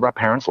absorb our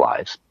parents'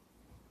 lives.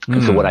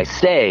 And so what I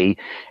say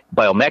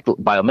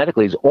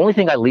biomedically is the only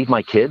thing I leave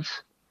my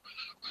kids,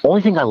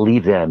 only thing I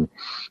leave them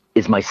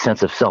is my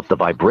sense of self, the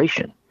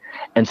vibration.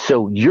 And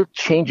so you're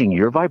changing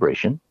your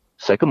vibration,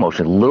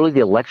 psycho-emotion, literally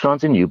the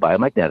electrons in you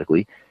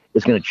biomagnetically,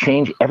 is going to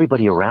change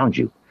everybody around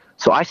you.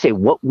 So I say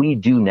what we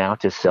do now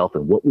to self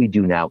and what we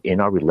do now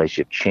in our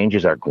relationship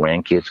changes our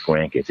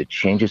grandkids. It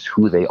changes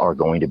who they are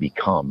going to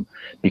become,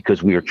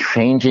 because we are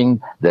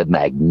changing the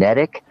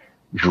magnetic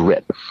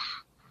drip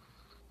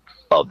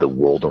of the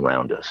world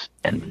around us.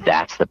 And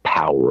that's the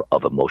power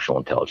of emotional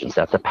intelligence.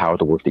 That's the power of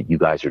the work that you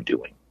guys are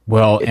doing.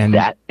 Well, it's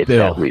that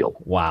real.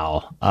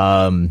 Wow.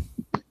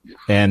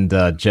 And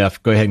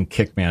Jeff, go ahead and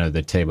kick me under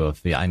the table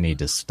if I need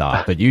to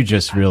stop. But you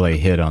just really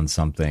hit on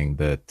something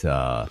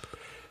that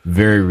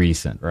very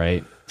recent,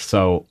 right?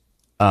 So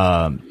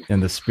in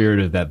the spirit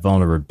of that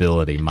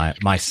vulnerability,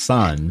 my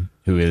son,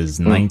 who is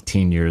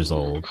 19 years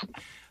old,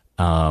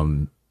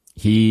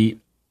 he,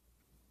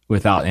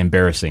 without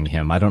embarrassing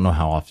him, I don't know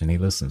how often he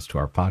listens to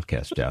our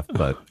podcast, Jeff,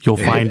 but you'll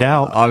find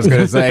out. I was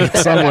going to say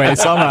some way,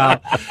 somehow.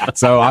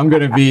 So I'm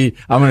going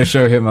to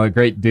show him a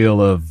great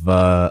deal of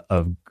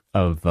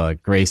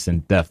grace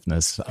and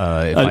deftness, if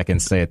I can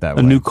say it that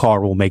way. A new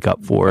car will make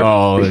up for it.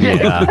 Oh,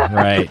 yeah,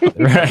 right.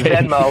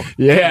 Venmo.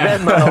 Yeah.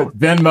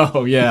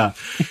 Venmo, yeah.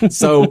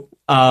 So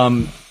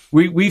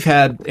we've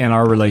had in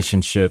our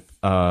relationship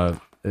in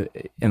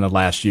the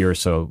last year or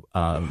so,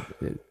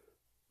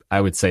 I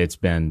would say it's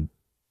been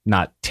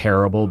not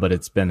terrible, but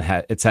it's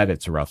had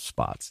its rough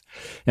spots.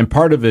 And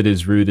part of it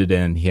is rooted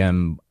in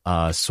him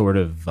sort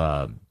of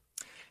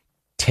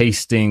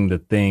tasting the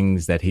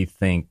things that he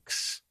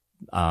thinks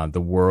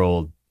the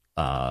world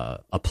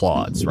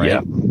applauds,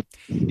 right?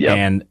 Yeah.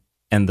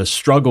 And the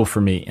struggle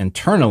for me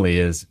internally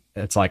is,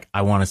 it's like,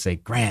 I want to say,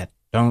 Grant,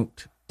 don't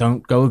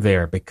go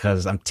there,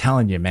 because I'm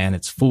telling you, man,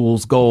 it's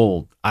fool's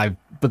gold.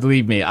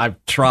 Believe me,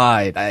 I've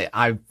tried.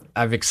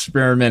 I've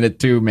experimented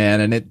too,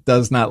 man, and it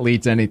does not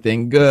lead to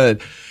anything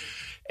good.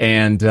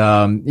 And,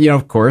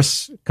 of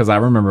course, because I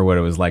remember what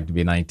it was like to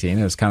be 19,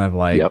 it was kind of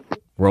like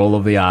roll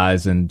of the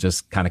eyes and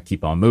just kind of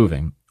keep on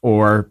moving,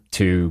 or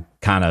to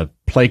kind of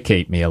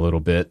placate me a little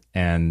bit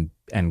and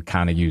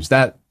kind of use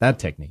that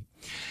technique.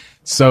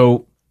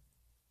 So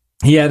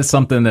he had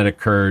something that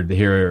occurred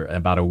here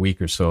about a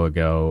week or so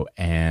ago,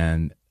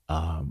 and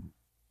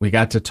we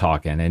got to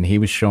talking, and he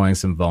was showing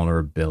some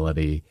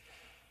vulnerability.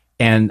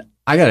 And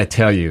I got to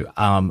tell you,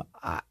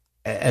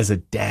 as a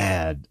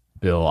dad,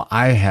 Bill,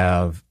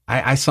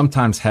 I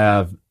sometimes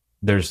have,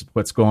 there's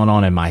what's going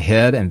on in my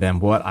head, and then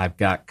what I've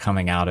got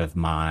coming out of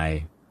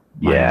my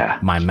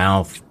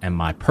mouth and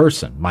my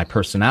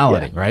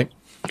personality, right?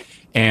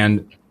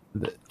 And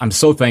I'm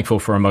so thankful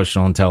for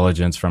emotional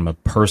intelligence from a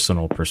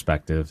personal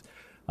perspective,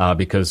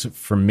 because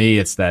for me,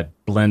 it's that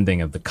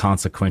blending of the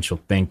consequential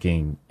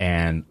thinking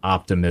and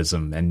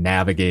optimism and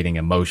navigating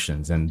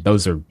emotions. And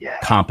those are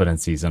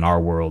competencies in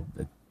our world.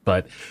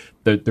 But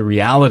the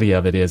reality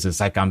of it is, it's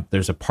like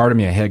there's a part of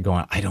me ahead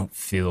going, I don't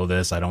feel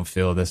this.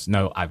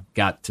 No, I've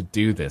got to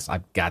do this.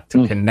 I've got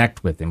to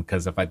connect with him,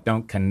 because if I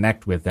don't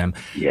connect with him,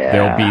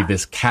 there'll be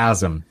this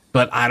chasm.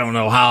 But I don't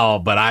know how,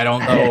 but I don't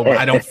know.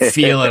 I don't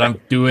feel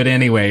it. Do it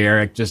anyway,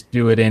 Eric. Just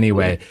do it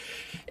anyway.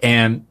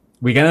 And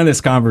we got in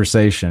this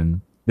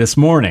conversation this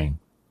morning,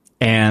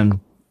 and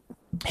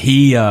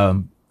he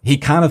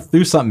kind of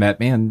threw something at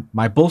me, and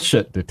my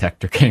bullshit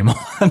detector came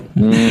on.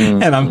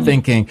 And I'm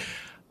thinking,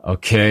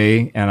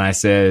 okay. And I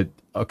said,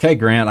 okay,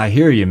 Grant, I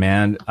hear you,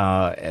 man.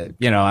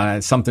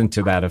 Something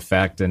to that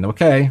effect. And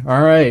okay,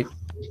 all right.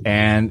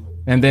 And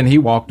then he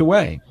walked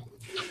away.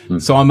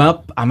 So I'm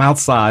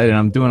outside, and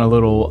I'm doing a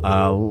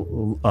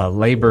little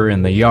labor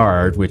in the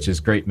yard, which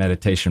is great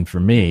meditation for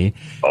me.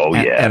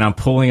 And I'm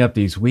pulling up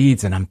these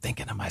weeds, and I'm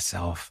thinking to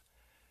myself,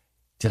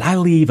 did I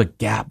leave a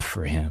gap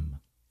for him?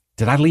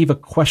 Did I leave a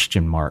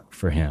question mark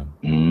for him?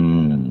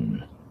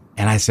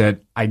 And I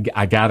said, I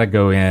gotta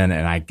go in,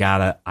 and I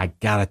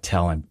gotta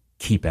tell him,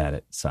 keep at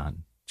it,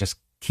 son. Just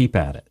keep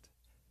at it.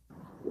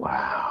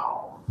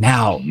 Wow.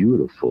 Now,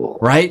 beautiful,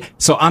 right?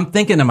 So I'm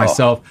thinking to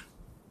myself,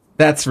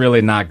 that's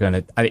really not going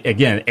to,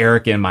 again,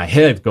 Eric in my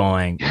head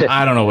going,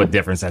 I don't know what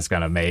difference that's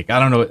going to make. I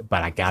don't know,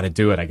 but I got to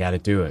do it.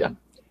 Yeah.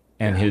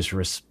 And his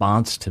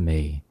response to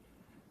me,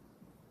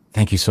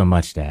 thank you so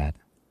much, Dad.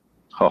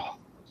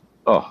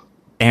 Oh.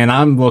 And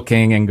I'm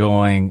looking and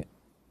going,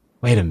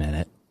 wait a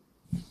minute.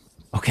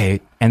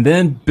 Okay. And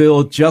then,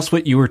 Bill, just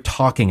what you were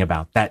talking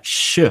about, that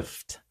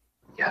shift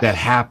that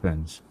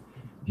happens,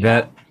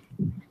 that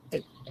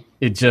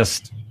it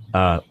just,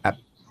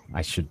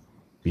 I should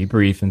be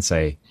brief and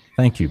say,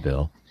 thank you,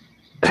 Bill.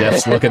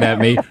 Jeff's looking at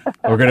me.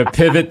 We're going to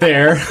pivot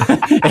there.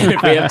 And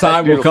if we have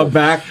time, we'll come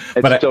back.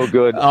 It's so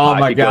good. Oh,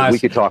 my gosh. We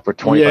could talk for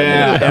 25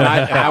 minutes. And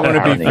I want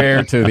to be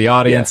fair to the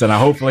audience, and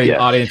hopefully,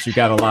 audience, you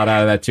got a lot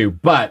out of that too.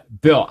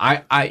 But, Bill,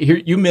 I hear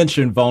you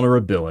mentioned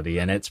vulnerability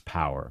and its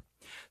power.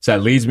 So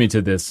that leads me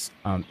to this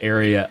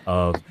area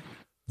of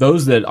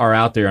those that are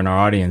out there in our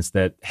audience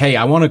that, hey,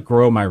 I want to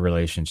grow my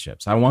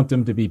relationships. I want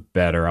them to be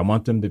better. I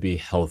want them to be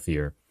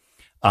healthier.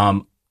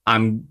 Am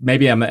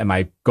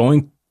I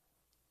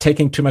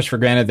taking too much for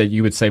granted that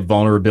you would say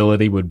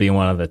vulnerability would be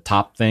one of the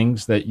top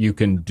things that you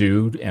can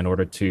do in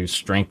order to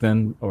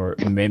strengthen or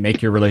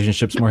make your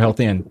relationships more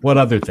healthy? And what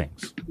other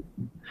things?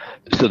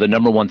 So the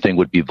number one thing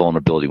would be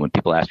vulnerability. When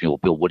people ask me, well,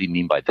 Bill, what do you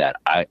mean by that?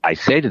 I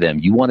say to them,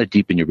 you want to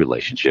deepen your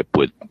relationship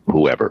with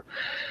whoever.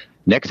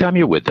 Next time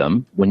you're with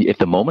them, if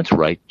the moment's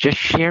right, just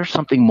share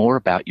something more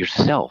about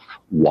yourself.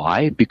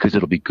 Why? Because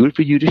it'll be good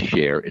for you to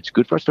share. It's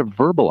good for us to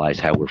verbalize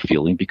how we're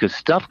feeling, because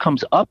stuff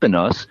comes up in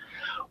us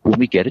when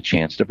we get a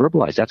chance to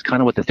verbalize. That's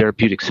kind of what the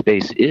therapeutic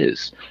space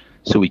is.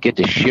 So we get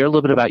to share a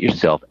little bit about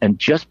yourself and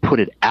just put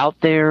it out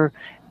there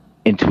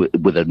into it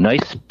with a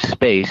nice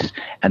space,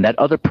 and that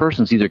other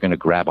person's either going to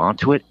grab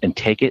onto it and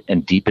take it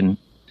and deepen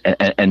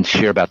and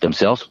share about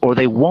themselves, or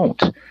they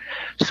won't.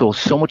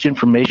 So much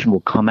information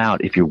will come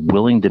out if you're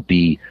willing to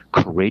be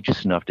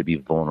courageous enough to be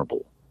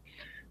vulnerable.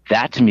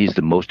 That to me is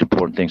the most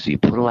important thing. So you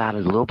put out a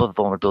little bit of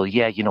vulnerability.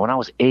 Yeah, when I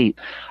was 8,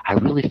 I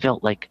really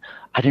felt like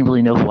I didn't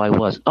really know who I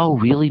was. Oh,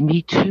 really?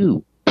 Me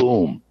too.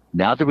 Boom.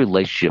 Now the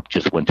relationship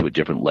just went to a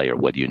different layer,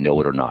 whether you know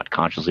it or not,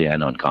 consciously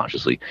and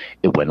unconsciously.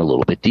 It went a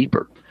little bit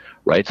deeper,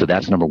 right? So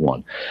that's number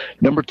one.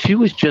 Number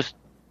two is just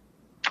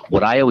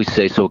what I always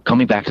say. So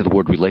coming back to the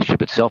word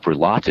relationship itself,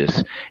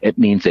 relatus, it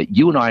means that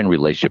you and I in a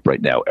relationship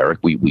right now, Eric,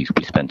 we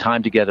spend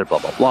time together, blah,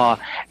 blah, blah.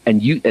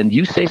 And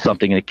you say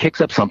something and it kicks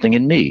up something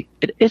in me.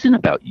 It isn't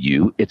about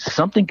you. It's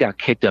something got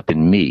kicked up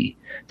in me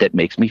that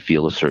makes me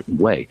feel a certain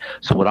way.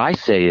 So what I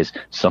say is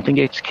something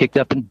gets kicked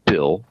up in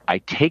Bill. I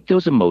take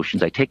those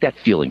emotions. I take that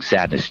feeling,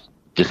 sadness,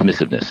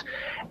 dismissiveness.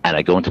 And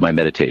I go into my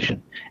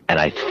meditation and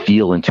I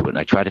feel into it and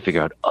I try to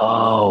figure out,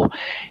 oh,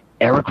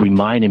 Eric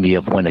reminded me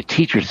of when a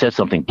teacher said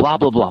something, blah,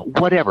 blah, blah,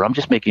 whatever. I'm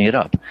just making it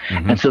up.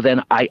 And so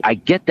then I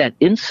get that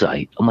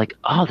insight. I'm like,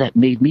 oh, that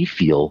made me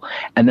feel.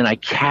 And then I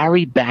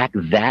carry back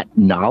that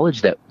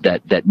knowledge,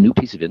 that new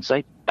piece of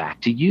insight back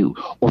to you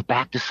or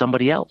back to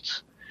somebody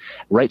else.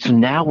 Right. So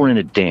now we're in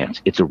a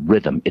dance. It's a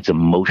rhythm. It's a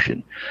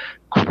motion.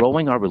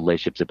 Growing our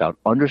relationships about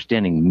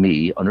understanding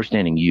me,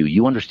 understanding you,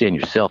 you understand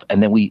yourself,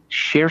 and then we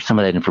share some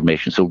of that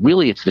information. So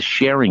really it's the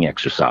sharing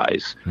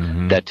exercise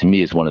that to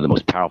me is one of the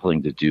most powerful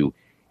things to do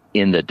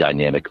in the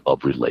dynamic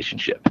of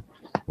relationship.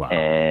 Wow.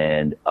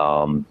 And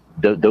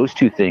those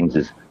two things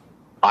is,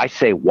 I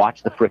say,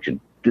 watch the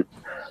friction. The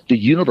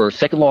universe,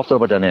 second law of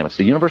thermodynamics,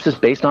 the universe is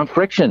based on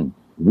friction.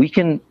 We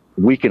can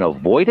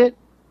avoid it,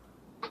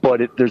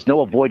 but there's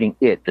no avoiding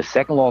it. The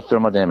second law of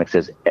thermodynamics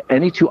says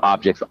any two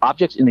objects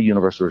in the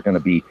universe are going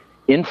to be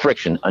in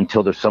friction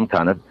until there's some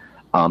kind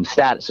of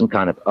status, some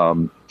kind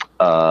of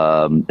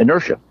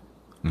inertia.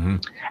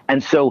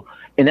 And so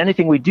in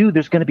anything we do,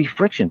 there's going to be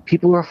friction.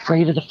 People are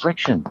afraid of the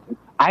friction.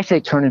 I say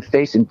turn and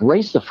face,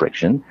 embrace the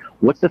friction.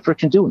 What's the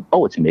friction doing?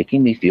 Oh, it's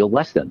making me feel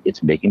less than.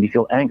 It's making me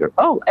feel anger.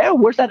 Oh,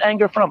 where's that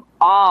anger from?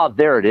 Ah,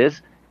 there it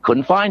is.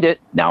 Couldn't find it.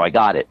 Now I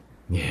got it.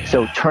 Yeah.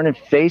 So turn and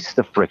face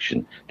the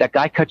friction. That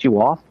guy cut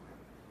you off.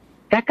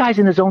 That guy's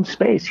in his own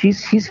space.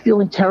 He's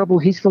feeling terrible.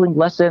 He's feeling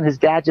less than. His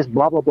dad just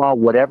blah, blah, blah,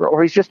 whatever.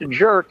 Or he's just a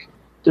jerk.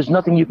 There's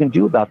nothing you can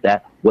do about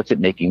that. What's it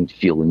making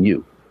feel in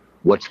you?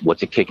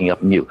 What's it kicking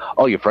up in you?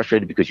 Oh, you're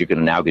frustrated because you're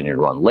now going to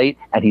run late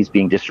and he's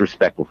being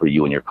disrespectful for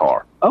you in your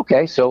car.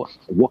 Okay, so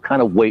what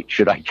kind of weight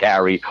should I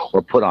carry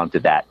or put onto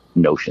that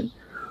notion?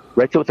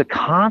 Right? So it's a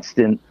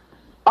constant,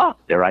 oh,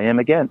 there I am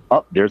again.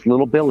 Oh, there's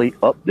little Billy.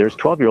 Oh, there's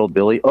 12-year-old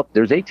Billy. Oh,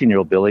 there's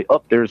 18-year-old Billy.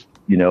 Oh, there's,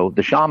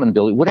 the shaman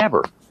Billy,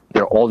 whatever.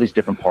 There are all these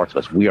different parts of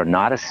us. We are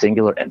not a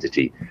singular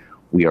entity.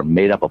 We are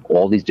made up of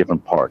all these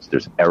different parts.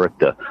 There's Eric,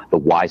 the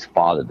wise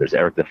father. There's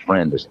Eric, the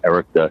friend. There's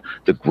Eric, the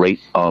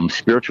great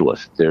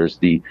spiritualist. There's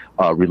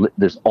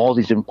there's all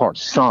these different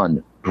parts.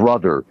 Son,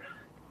 brother.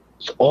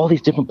 So all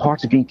these different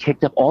parts are being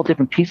kicked up. All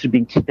different pieces are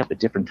being kicked up at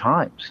different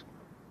times.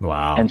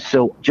 Wow. And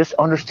so just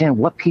understand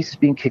what piece is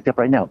being kicked up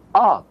right now.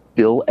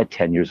 Bill at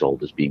 10 years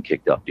old is being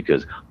kicked up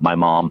because my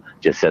mom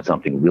just said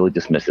something really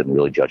dismissive and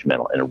really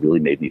judgmental, and it really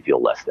made me feel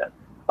less than.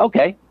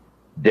 Okay.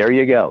 There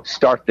you go.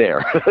 Start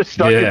there.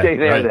 Start your day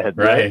there.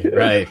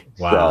 Right.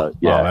 Wow. So,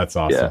 yeah, that's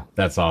awesome. Yeah,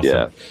 that's awesome.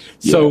 Yeah.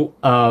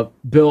 So,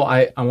 Bill,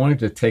 I wanted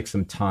to take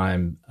some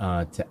time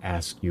to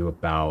ask you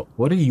about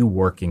what are you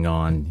working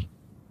on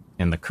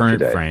in the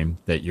current frame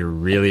that you're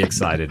really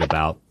excited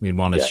about? We'd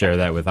want to share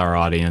that with our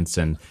audience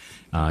and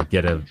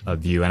get a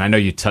view. And I know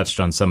you touched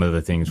on some of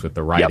the things with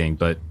the writing,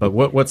 but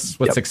what's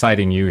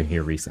exciting you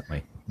here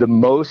recently? The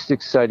most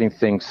exciting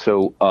thing.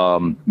 So,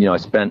 I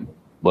spent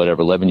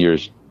 11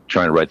 years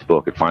trying to write the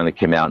book. It finally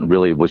came out, and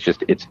really it was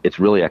just it's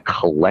really a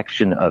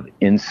collection of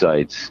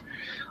insights.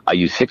 I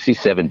use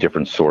 67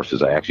 different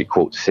sources. I actually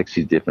quote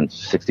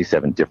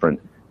 67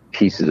 different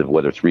pieces of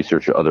whether it's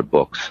research or other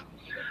books,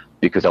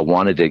 because I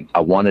wanted to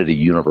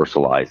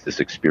universalize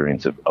this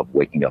experience of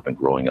waking up and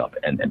growing up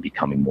and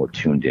becoming more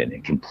tuned in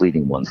and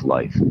completing one's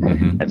life.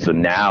 And so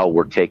now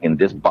we're taking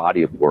this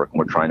body of work and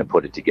we're trying to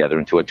put it together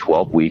into a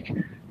 12-week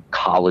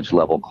college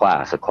level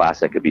class, a class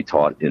that could be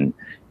taught in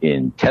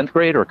 10th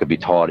grade, or it could be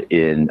taught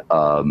in,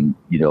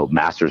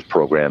 master's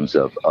programs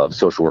of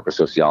social work or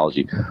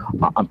sociology.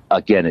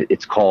 Again,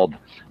 it's called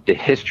The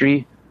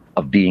History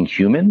of Being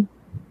Human,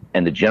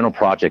 and the general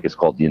project is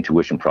called the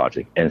Intuition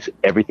Project. And it's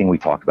everything we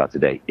talked about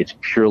today. It's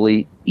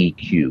purely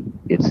EQ.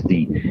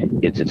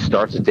 It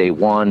starts at day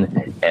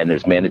one, and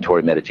there's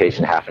mandatory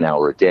meditation, half an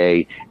hour a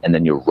day, and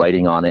then you're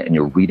writing on it, and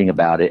you're reading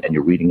about it, and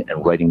you're reading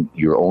and writing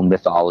your own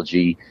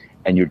mythology.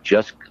 And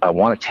I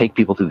want to take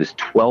people through this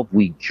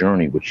 12-week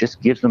journey, which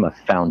just gives them a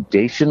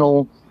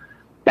foundational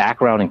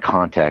background and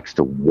context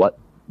to what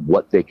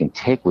they can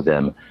take with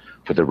them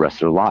for the rest of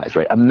their lives,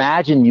 right?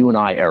 Imagine you and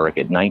I, Eric,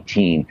 at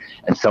 19,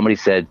 and somebody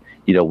said,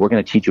 we're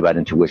going to teach you about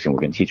intuition.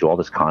 We're going to teach you all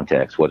this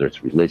context, whether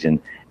it's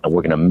religion, and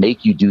we're going to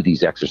make you do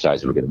these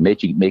exercises. We're going to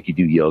make you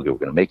do yoga. We're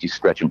going to make you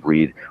stretch and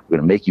breathe. We're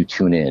going to make you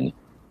tune in.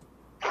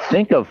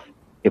 Think of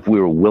if we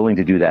were willing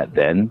to do that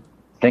then.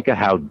 Think of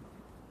how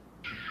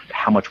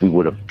much we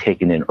would have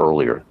taken in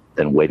earlier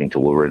than waiting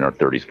till we were in our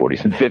 30s,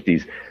 40s, and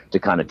 50s to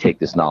kind of take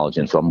this knowledge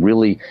in. So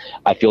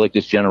I feel like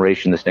this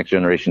next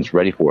generation is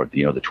ready for it.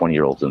 The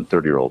 20-year-olds and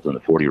 30-year-olds and the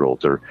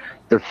 40-year-olds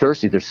they're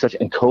thirsty.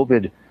 And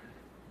COVID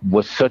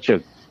was such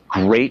a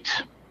great,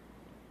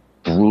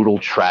 brutal,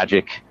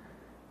 tragic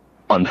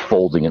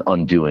unfolding and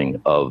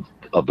undoing of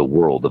the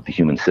world, of the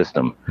human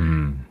system.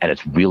 And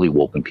it's really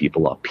woken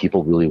people up.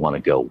 People really want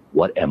to go,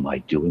 what am I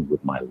doing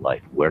with my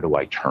life? Where do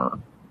I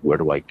turn? Where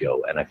do I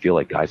go? And I feel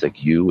like guys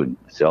like you and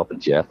myself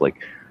and Jeff,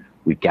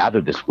 we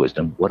gathered this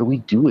wisdom. What do we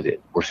do with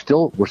it? We're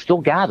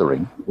still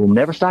gathering. We'll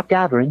never stop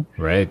gathering.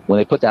 Right. When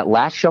they put that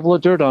last shovel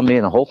of dirt on me,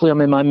 and hopefully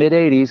I'm in my mid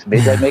 80s,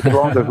 maybe I make it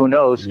longer. Who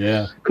knows?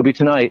 Could be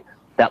tonight.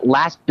 That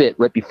last bit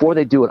right before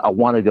they do it, I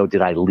want to go,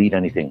 did I leave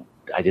anything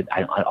I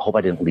hope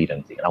I didn't leave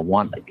anything. And I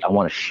want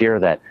to share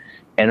that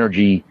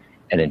energy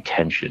and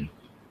intention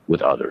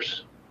with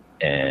others.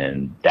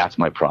 And that's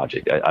my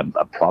project. I'm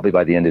probably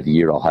by the end of the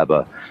year, I'll have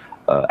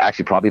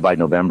actually probably by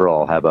November,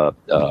 I'll have a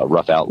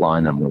rough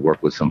outline. I'm going to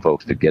work with some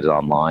folks to get it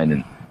online.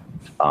 And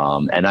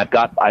I've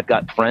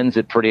got friends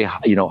at pretty,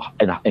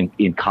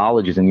 in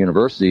colleges and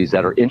universities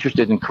that are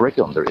interested in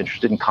curriculum. They're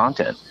interested in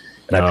content.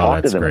 And I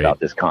talk to them about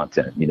this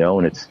content,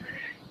 and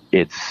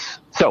it's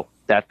so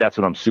that's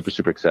what I'm super,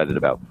 super excited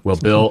about. Well,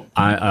 Bill,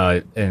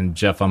 and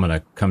Jeff, I'm going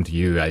to come to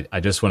you. I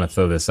just want to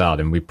throw this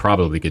out, and we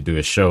probably could do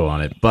a show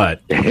on it,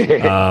 but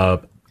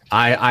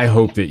I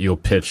hope that you'll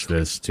pitch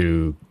this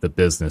to the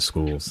business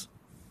schools.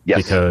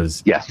 Yes.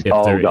 Because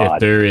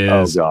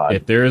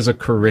if there is a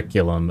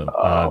curriculum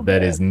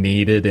that is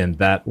needed in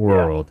that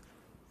world,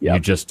 you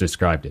just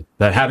described it.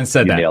 But having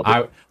said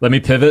that, let me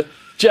pivot.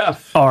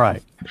 Jeff. All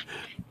right.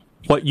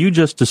 What you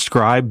just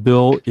described,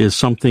 Bill, is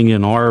something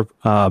in our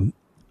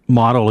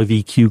model of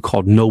EQ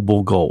called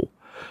noble goal.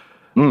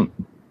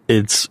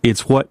 It's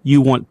what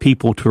you want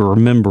people to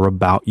remember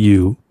about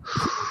you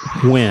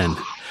when.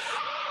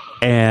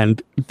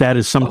 And that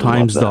is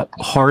sometimes the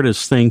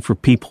hardest thing for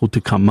people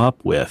to come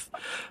up with.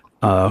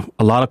 A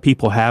lot of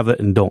people have it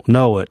and don't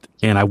know it.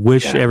 And I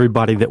wish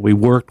everybody that we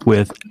worked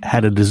with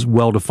had it as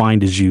well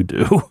defined as you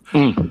do.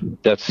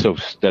 That's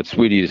sweet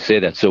of you to say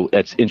that. So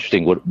that's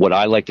interesting. What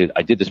I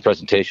did this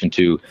presentation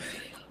to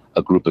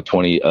a group of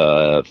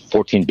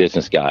 14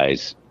 business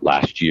guys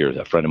last year.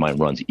 A friend of mine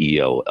runs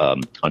EO,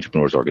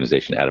 Entrepreneurs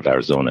Organization out of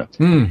Arizona.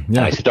 And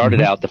I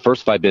started out, the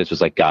first 5 minutes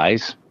was like,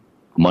 guys,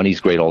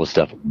 money's great, all this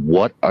stuff.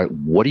 What are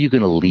you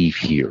going to leave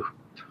here?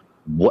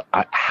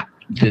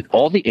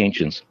 All the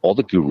ancients, all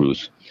the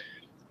gurus,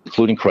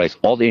 including Christ,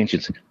 all the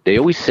ancients, they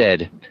always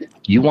said,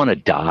 you want to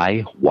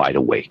die wide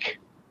awake.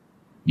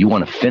 You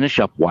want to finish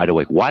up wide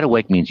awake. Wide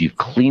awake means you've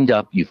cleaned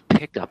up, you've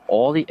picked up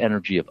all the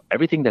energy of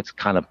everything that's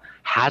kind of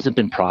hasn't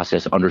been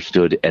processed,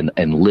 understood,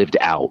 and lived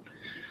out.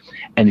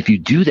 And if you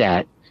do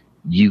that,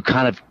 you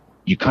kind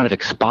of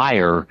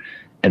expire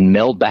and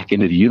meld back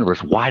into the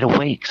universe wide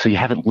awake. So you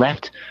haven't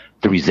left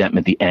the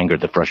resentment, the anger,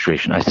 the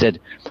frustration. I said,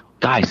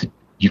 guys,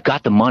 you've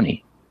got the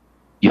money.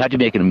 You had to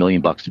make it $1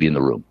 million to be in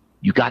the room.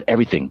 You got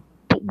everything.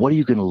 But what are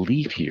you going to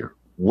leave here?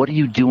 What are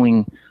you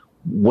doing?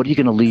 What are you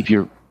going to leave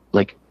here?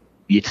 Like,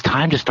 it's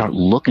time to start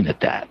looking at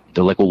that.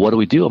 They're like, well, what do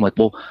we do? I'm like,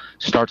 well,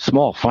 start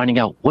small, finding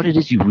out what it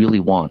is you really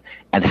want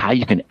and how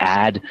you can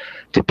add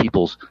to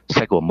people's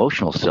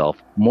psycho-emotional self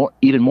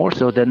even more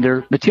so than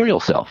their material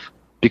self.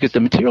 Because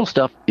the material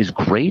stuff is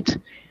great.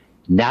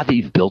 Now that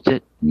you've built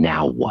it,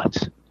 now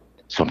what?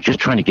 So I'm just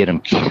trying to get them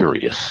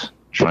curious,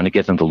 trying to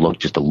get them to look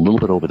just a little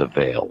bit over the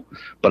veil.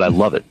 But I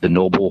love it. The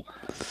noble,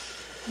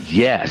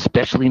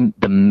 especially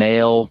the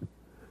male,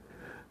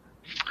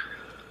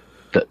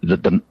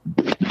 the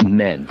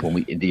men,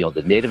 when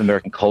the Native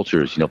American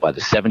cultures, by the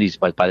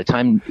 70s, by the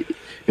time,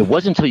 it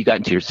wasn't until you got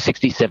into your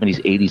 60s,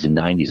 70s, 80s, and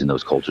 90s in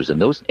those cultures.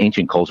 And those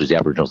ancient cultures, the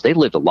Aboriginals, they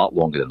lived a lot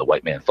longer than the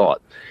white man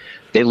thought.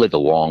 They lived a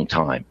long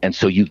time. And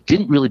so you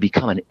didn't really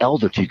become an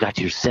elder till you got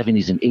to your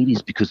 70s and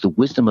 80s because the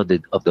wisdom of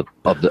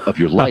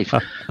your life,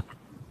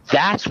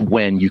 that's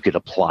when you could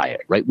apply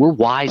it, right? We're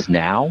wise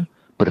now,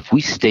 but if we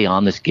stay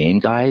on this game,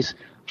 guys,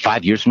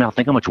 5 years from now,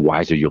 think how much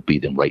wiser you'll be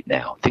than right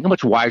now. Think how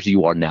much wiser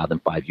you are now than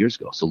 5 years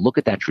ago. So look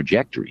at that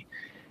trajectory.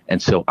 And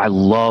so I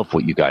love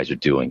what you guys are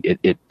doing.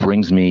 It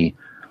brings me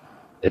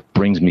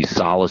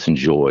solace and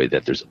joy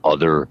that there's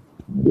other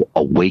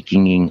awake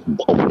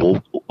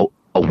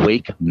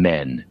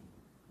men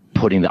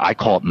I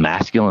call it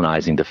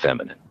masculinizing the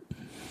feminine.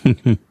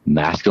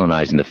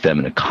 Masculinizing the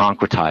feminine,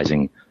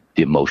 concretizing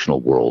the emotional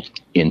world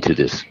into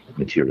this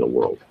material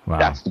world. Wow.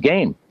 That's the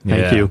game.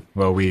 Thank you.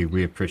 Well,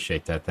 we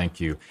appreciate that. Thank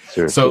you.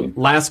 Seriously. So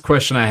last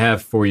question I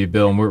have for you,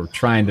 Bill, and we're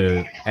trying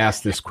to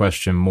ask this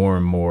question more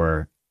and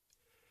more.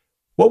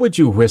 What would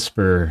you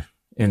whisper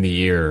in the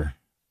ear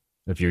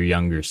of your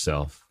younger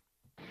self?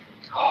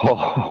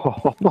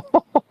 Oh,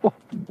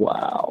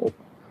 wow.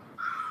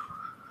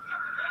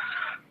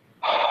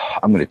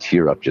 I'm going to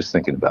tear up just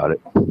thinking about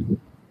it.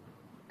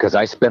 Because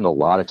I spend a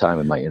lot of time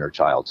in my inner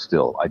child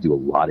still. I do a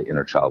lot of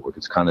inner child work.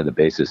 It's kind of the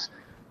basis.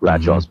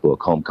 Ratchaw's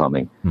book,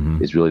 Homecoming,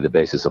 is really the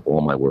basis of all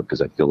my work,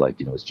 because I feel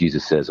like, as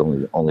Jesus says,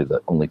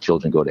 only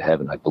children go to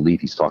heaven. I believe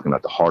he's talking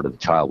about the heart of the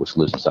child, which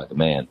lives inside the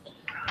man.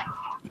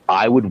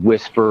 I would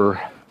whisper,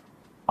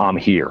 I'm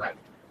here.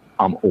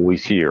 I'm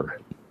always here.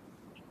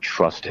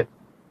 Trust it.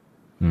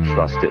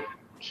 Trust it.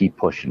 Keep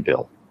pushing,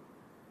 Bill.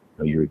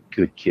 You're a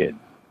good kid.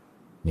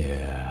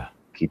 Yeah.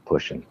 Keep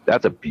pushing.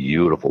 That's a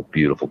beautiful,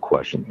 beautiful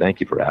question.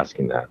 Thank you for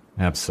asking that.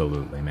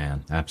 Absolutely,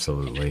 man.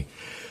 Absolutely.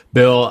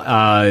 Bill,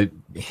 I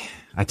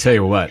tell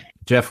you what,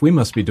 Jeff, we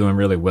must be doing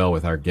really well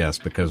with our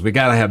guests, because we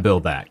got to have Bill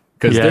back.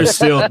 Because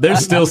there's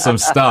still some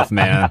stuff,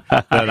 man,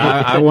 that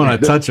I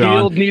want to touch on. The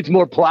field needs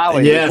more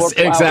plowing. Yes,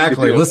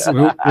 exactly.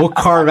 We'll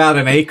carve out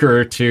an acre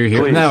or two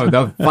here. Please.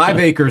 No, 5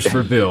 acres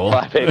for Bill.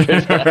 5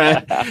 acres.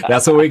 Right?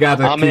 That's what we got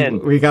to.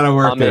 We got to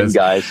work this,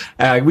 guys.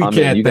 We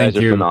can't you thank guys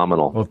are you.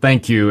 phenomenal. Well,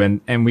 thank you,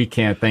 and we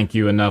can't thank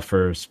you enough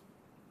for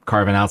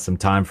carving out some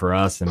time for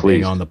us and Please.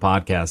 being on the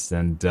podcast.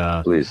 And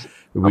Please.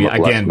 we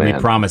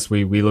man. promise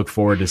we look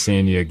forward to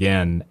seeing you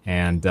again.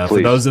 And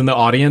for those in the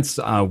audience,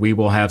 we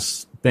will have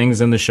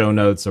things in the show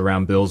notes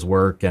around Bill's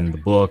work and the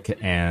book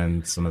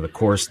and some of the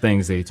course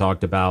things that he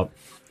talked about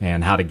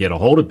and how to get a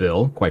hold of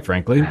Bill, quite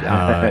frankly,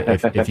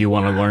 if you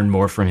want to learn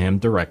more from him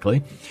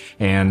directly.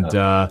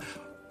 And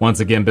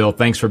once again, Bill,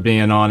 thanks for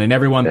being on. And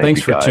everyone,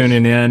 thanks for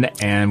tuning in.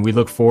 And we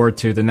look forward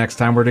to the next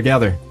time we're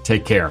together.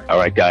 Take care. All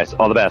right, guys.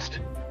 All the best.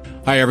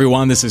 Hi,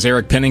 everyone. This is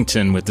Eric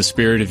Pennington with The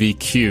Spirit of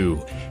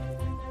EQ.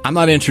 I'm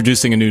not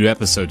introducing a new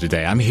episode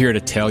today. I'm here to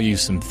tell you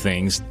some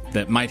things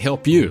that might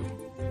help you.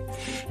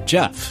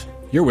 Jeff,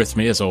 you're with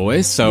me as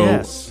always. So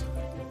yes.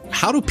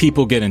 How do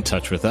people get in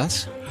touch with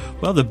us?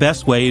 Well, the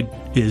best way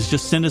is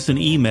just send us an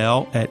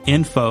email at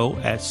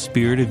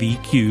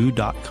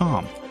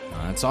info@spiritofeq.com.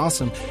 That's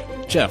awesome.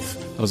 Jeff,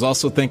 I was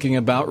also thinking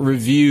about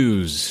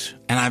reviews,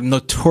 and I'm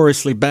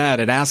notoriously bad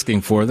at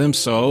asking for them.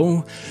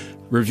 So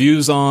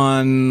reviews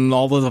on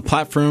all of the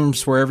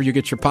platforms, wherever you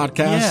get your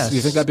podcasts. Yes.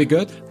 You think that'd be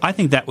good? I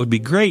think that would be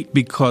great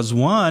because,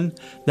 one,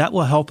 that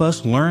will help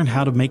us learn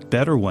how to make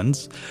better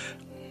ones.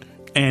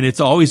 And it's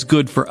always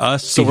good for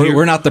us. So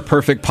we're not the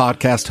perfect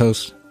podcast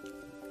hosts?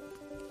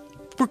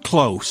 We're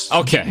close.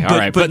 Okay, all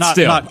right. But not,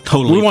 still, not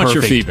totally we want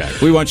perfect. your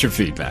feedback. We want your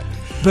feedback.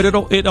 But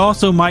it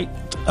also might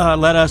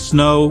let us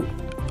know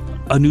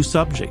a new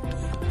subject.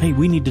 Hey,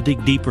 we need to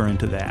dig deeper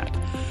into that.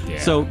 Yeah.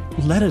 So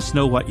let us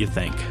know what you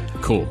think.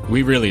 Cool.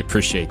 We really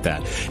appreciate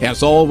that.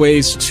 As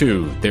always,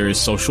 too, there is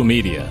social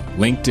media,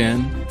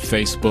 LinkedIn,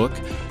 Facebook,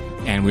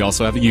 and we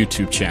also have a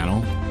YouTube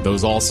channel.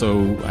 Those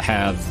also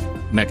have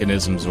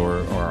mechanisms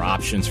or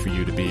options for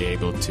you to be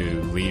able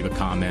to leave a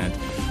comment,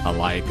 a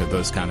like, or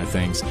those kind of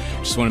things.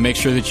 Just want to make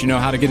sure that you know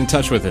how to get in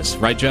touch with us.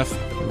 Right, Jeff?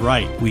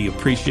 Right. We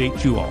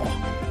appreciate you all.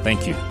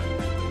 Thank you.